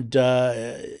 And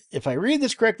if I read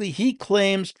this correctly, he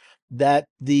claims that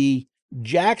the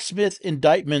Jack Smith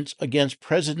indictments against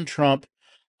President Trump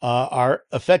are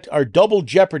double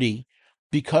jeopardy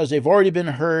because they've already been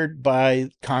heard by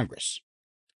Congress.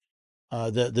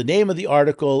 The name of the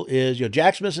article is,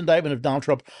 Jack Smith's indictment of Donald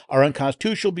Trump are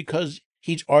unconstitutional because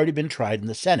he's already been tried in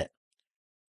the Senate.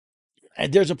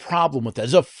 And there's a problem with that.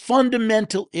 There's a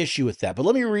fundamental issue with that. But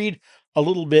let me read a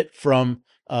little bit from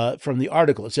the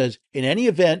article. It says, in any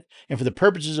event, and for the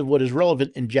purposes of what is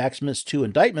relevant in Jack Smith's two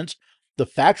indictments, the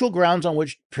factual grounds on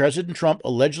which President Trump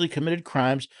allegedly committed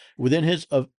crimes within his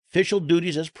official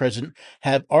duties as president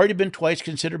have already been twice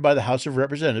considered by the House of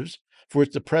Representatives, for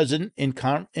which the president, in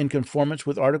conformance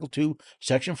with Article 2,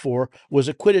 Section 4, was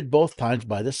acquitted both times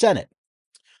by the Senate.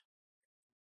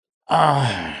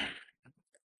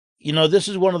 This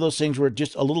is one of those things where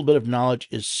just a little bit of knowledge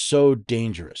is so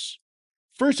dangerous.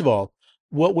 First of all,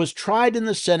 what was tried in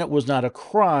the Senate was not a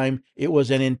crime, it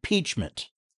was an impeachment.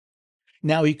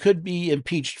 Now, he could be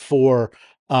impeached for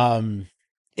a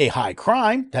high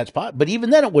crime, but even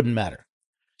then it wouldn't matter.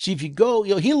 See, if you go,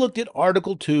 he looked at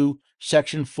Article 2,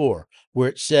 Section 4, where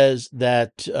it says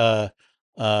that, the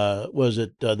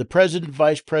president,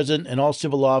 vice president, and all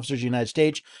civil officers of the United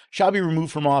States shall be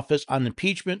removed from office on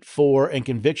impeachment for and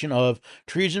conviction of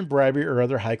treason, bribery, or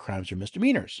other high crimes or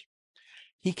misdemeanors.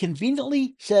 He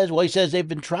conveniently says, he says they've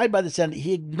been tried by the Senate.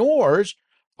 He ignores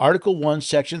Article 1,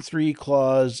 Section 3,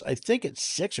 Clause, I think it's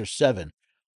 6 or 7,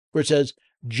 where it says,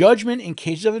 judgment in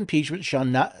cases of impeachment shall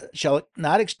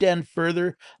not extend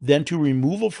further than to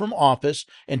removal from office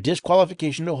and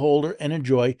disqualification to hold and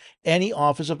enjoy any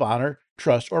office of honor,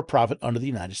 trust, or profit under the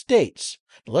United States.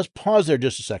 Now, let's pause there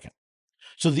just a second.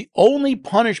 So the only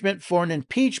punishment for an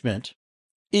impeachment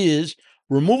is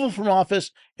removal from office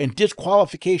and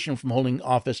disqualification from holding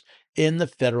office in the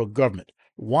federal government.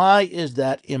 Why is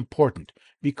that important?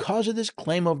 Because of this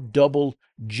claim of double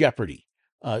jeopardy.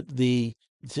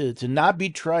 To not be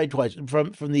tried twice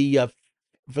from the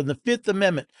Fifth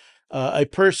Amendment, a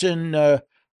person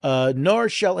nor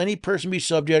shall any person be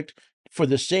subject for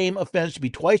the same offense to be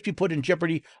twice be put in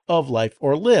jeopardy of life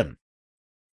or limb.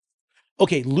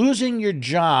 Okay, losing your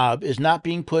job is not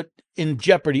being put in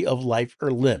jeopardy of life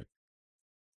or limb.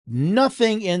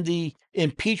 Nothing in the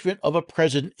impeachment of a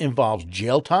president involves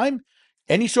jail time,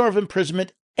 any sort of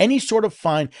imprisonment, any sort of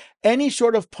fine, any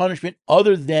sort of punishment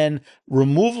other than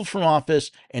removal from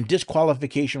office and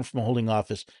disqualification from holding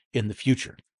office in the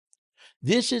future.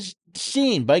 This is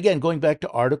seen by, again, going back to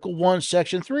Article 1,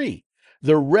 Section 3.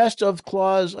 The rest of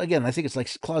clause, again, I think it's like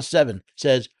clause 7,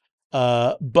 says,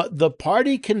 but the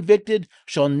party convicted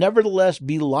shall nevertheless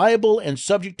be liable and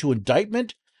subject to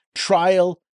indictment,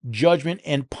 trial, judgment,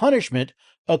 and punishment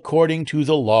according to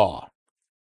the law.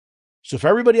 So for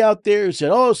everybody out there who said,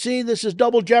 oh, see, this is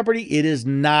double jeopardy, it is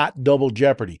not double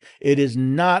jeopardy. It is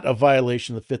not a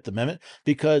violation of the Fifth Amendment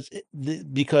because it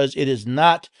is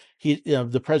not,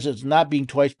 the president's not being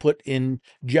twice put in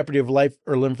jeopardy of life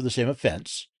or limb for the same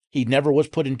offense. He never was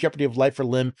put in jeopardy of life or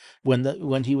limb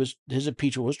when his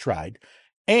impeachment was tried.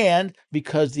 And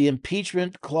because the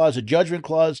impeachment clause, the judgment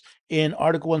clause in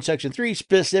Article 1, Section 3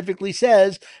 specifically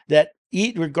says that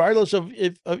regardless of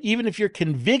even if you're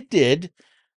convicted,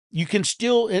 you can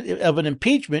still, of an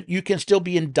impeachment, you can still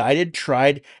be indicted,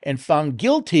 tried, and found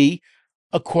guilty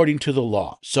according to the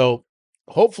law. So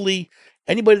hopefully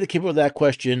anybody that came up with that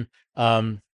question,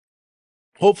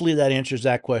 hopefully that answers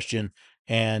that question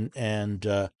and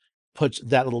puts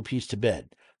that little piece to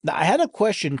bed. Now, I had a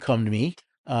question come to me.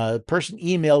 A person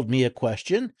emailed me a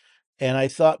question, and I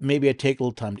thought maybe I'd take a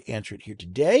little time to answer it here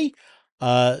today.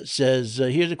 Says,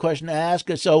 here's a question to ask.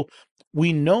 So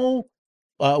we know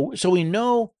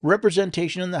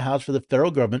representation in the House for the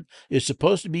federal government is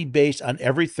supposed to be based on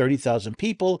every 30,000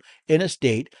 people in a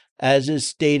state, as is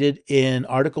stated in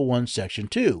Article 1, Section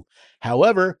 2.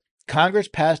 However, Congress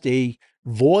passed a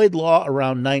void law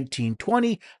around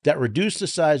 1920 that reduced the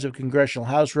size of congressional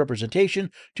House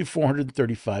representation to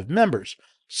 435 members.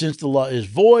 Since the law is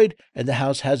void and the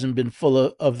House hasn't been full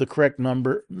of the correct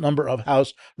number of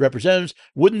House representatives,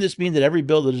 wouldn't this mean that every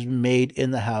bill that has been made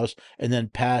in the House and then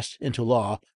passed into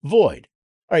law void?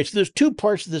 All right, so there's two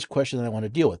parts to this question that I want to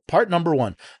deal with. Part number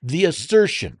one, the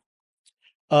assertion.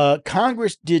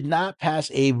 Congress did not pass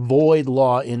a void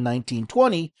law in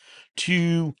 1920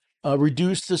 to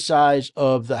reduce the size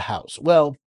of the House.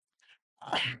 Well,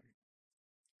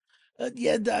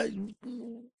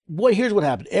 here's what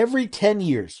happened. Every 10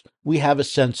 years, we have a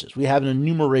census. We have an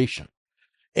enumeration.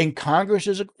 And Congress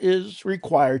is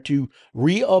required to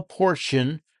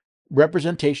reapportion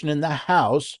representation in the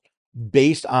House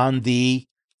based on the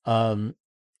new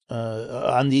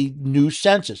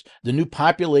census, the new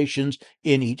populations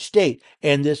in each state.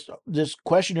 And this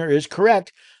questioner is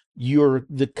correct.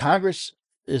 The Congress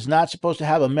is not supposed to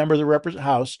have a member of the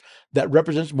House that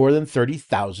represents more than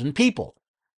 30,000 people.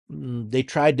 They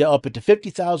tried to up it to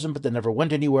 50,000, but they never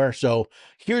went anywhere. So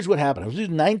here's what happened. It was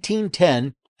in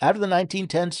 1910. After the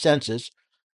 1910 census,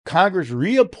 Congress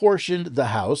reapportioned the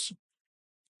House,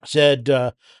 said,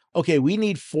 okay, we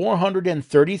need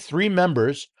 433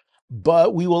 members,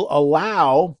 but we will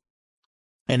allow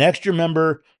an extra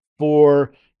member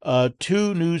for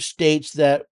two new states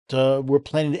that were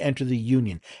planning to enter the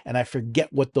Union. And I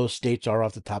forget what those states are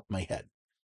off the top of my head.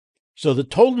 So the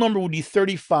total number would be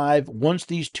 35 once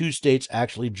these two states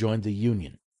actually joined the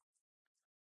Union.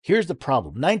 Here's the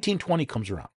problem. 1920 comes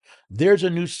around. There's a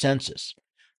new census.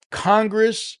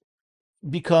 Congress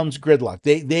becomes gridlocked.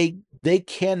 They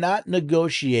cannot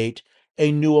negotiate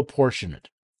a new apportionment.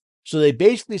 So they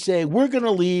basically say, we're going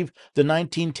to leave the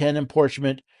 1910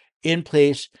 apportionment in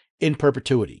place in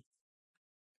perpetuity.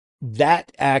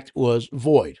 That act was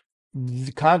void.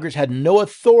 The Congress had no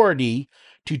authority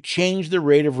to change the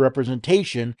rate of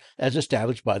representation as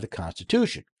established by the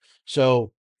Constitution.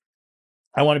 So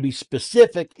I want to be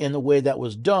specific in the way that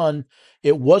was done.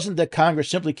 It wasn't that Congress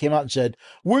simply came out and said,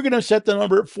 we're going to set the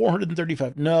number at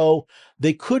 435. No,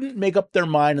 they couldn't make up their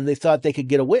mind and they thought they could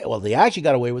get away. Well, they actually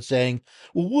got away with saying,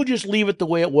 well, we'll just leave it the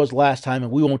way it was last time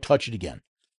and we won't touch it again.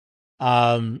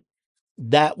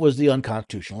 That was the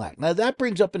unconstitutional act. Now, that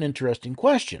brings up an interesting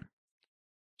question.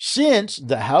 Since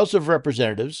the House of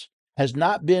Representatives has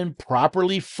not been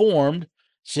properly formed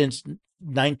since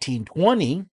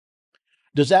 1920,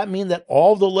 does that mean that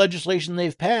all the legislation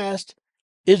they've passed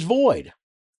is void?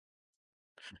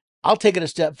 I'll take it a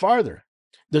step farther.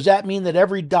 Does that mean that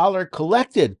every dollar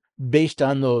collected based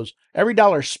on those, every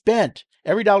dollar spent,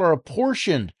 every dollar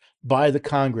apportioned by the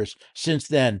Congress since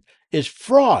then is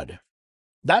fraud?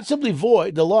 Not simply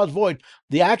void, the law is void,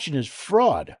 the action is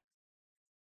fraud.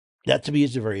 That to me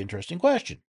is a very interesting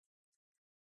question.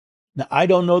 Now, I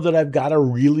don't know that I've got a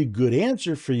really good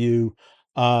answer for you,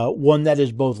 one that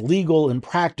is both legal and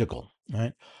practical.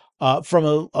 Right?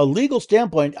 From a legal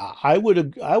standpoint, I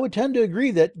would tend to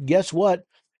agree that, guess what?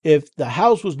 If the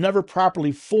House was never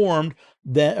properly formed,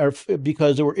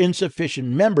 because there were insufficient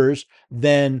members,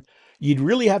 then you'd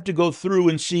really have to go through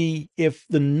and see if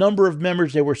the number of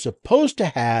members they were supposed to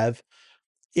have,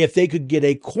 if they could get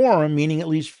a quorum, meaning at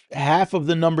least half of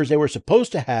the numbers they were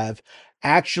supposed to have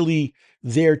actually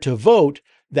there to vote,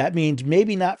 That means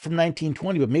maybe not from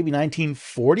 1920, but maybe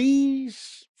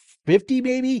 1940s, 50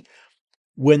 maybe,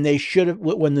 when they should have,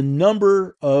 when the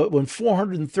number, when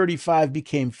 435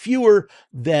 became fewer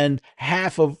than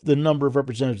half of the number of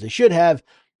representatives they should have,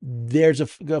 there's a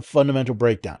fundamental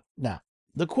breakdown. Now,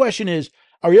 the question is,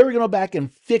 are we ever going to go back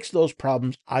and fix those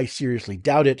problems? I seriously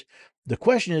doubt it. The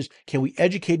question is, can we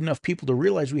educate enough people to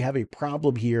realize we have a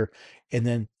problem here and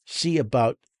then see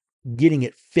about getting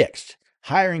it fixed?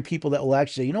 Hiring people that will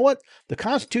actually say, you know what? The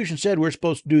Constitution said we're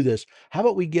supposed to do this. How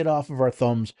about we get off of our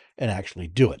thumbs and actually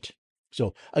do it?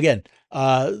 So again,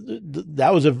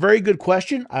 that was a very good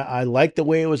question. I like the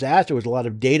way it was asked. There was a lot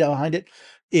of data behind it.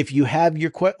 If you have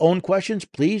your own questions,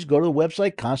 please go to the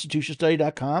website,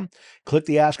 constitutionstudy.com, click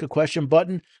the Ask a Question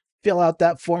button, fill out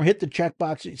that form, hit the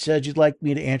checkbox that says you'd like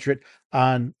me to answer it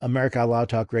on America Out Loud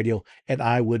Talk Radio, and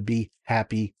I would be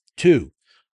happy to.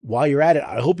 While you're at it,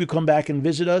 I hope you come back and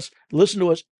visit us. Listen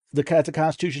to us, the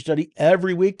Constitution Study,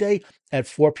 every weekday at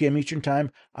 4 p.m. Eastern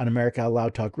Time on America Out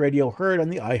Loud Talk Radio, heard on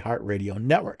the iHeartRadio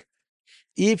network.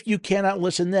 If you cannot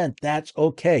listen then, that's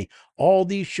okay. All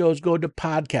these shows go to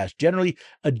podcast, generally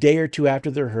a day or two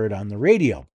after they're heard on the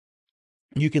radio.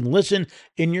 You can listen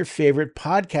in your favorite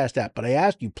podcast app, but I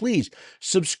ask you, please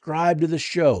subscribe to the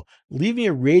show. Leave me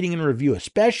a rating and review,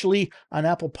 especially on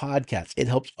Apple Podcasts. It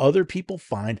helps other people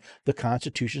find the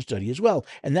Constitution Study as well.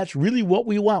 And that's really what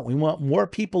we want. We want more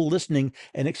people listening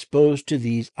and exposed to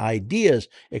these ideas,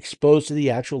 exposed to the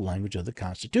actual language of the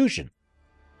Constitution.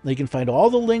 Now, you can find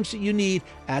all the links that you need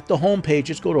at the homepage.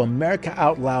 Just go to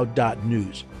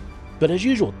americaoutloud.news. But as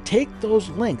usual, take those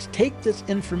links, take this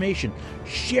information,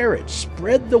 share it,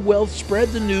 spread the wealth, spread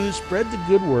the news, spread the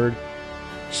good word,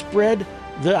 spread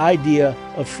the idea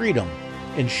of freedom,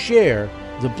 and share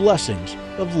the blessings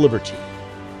of liberty.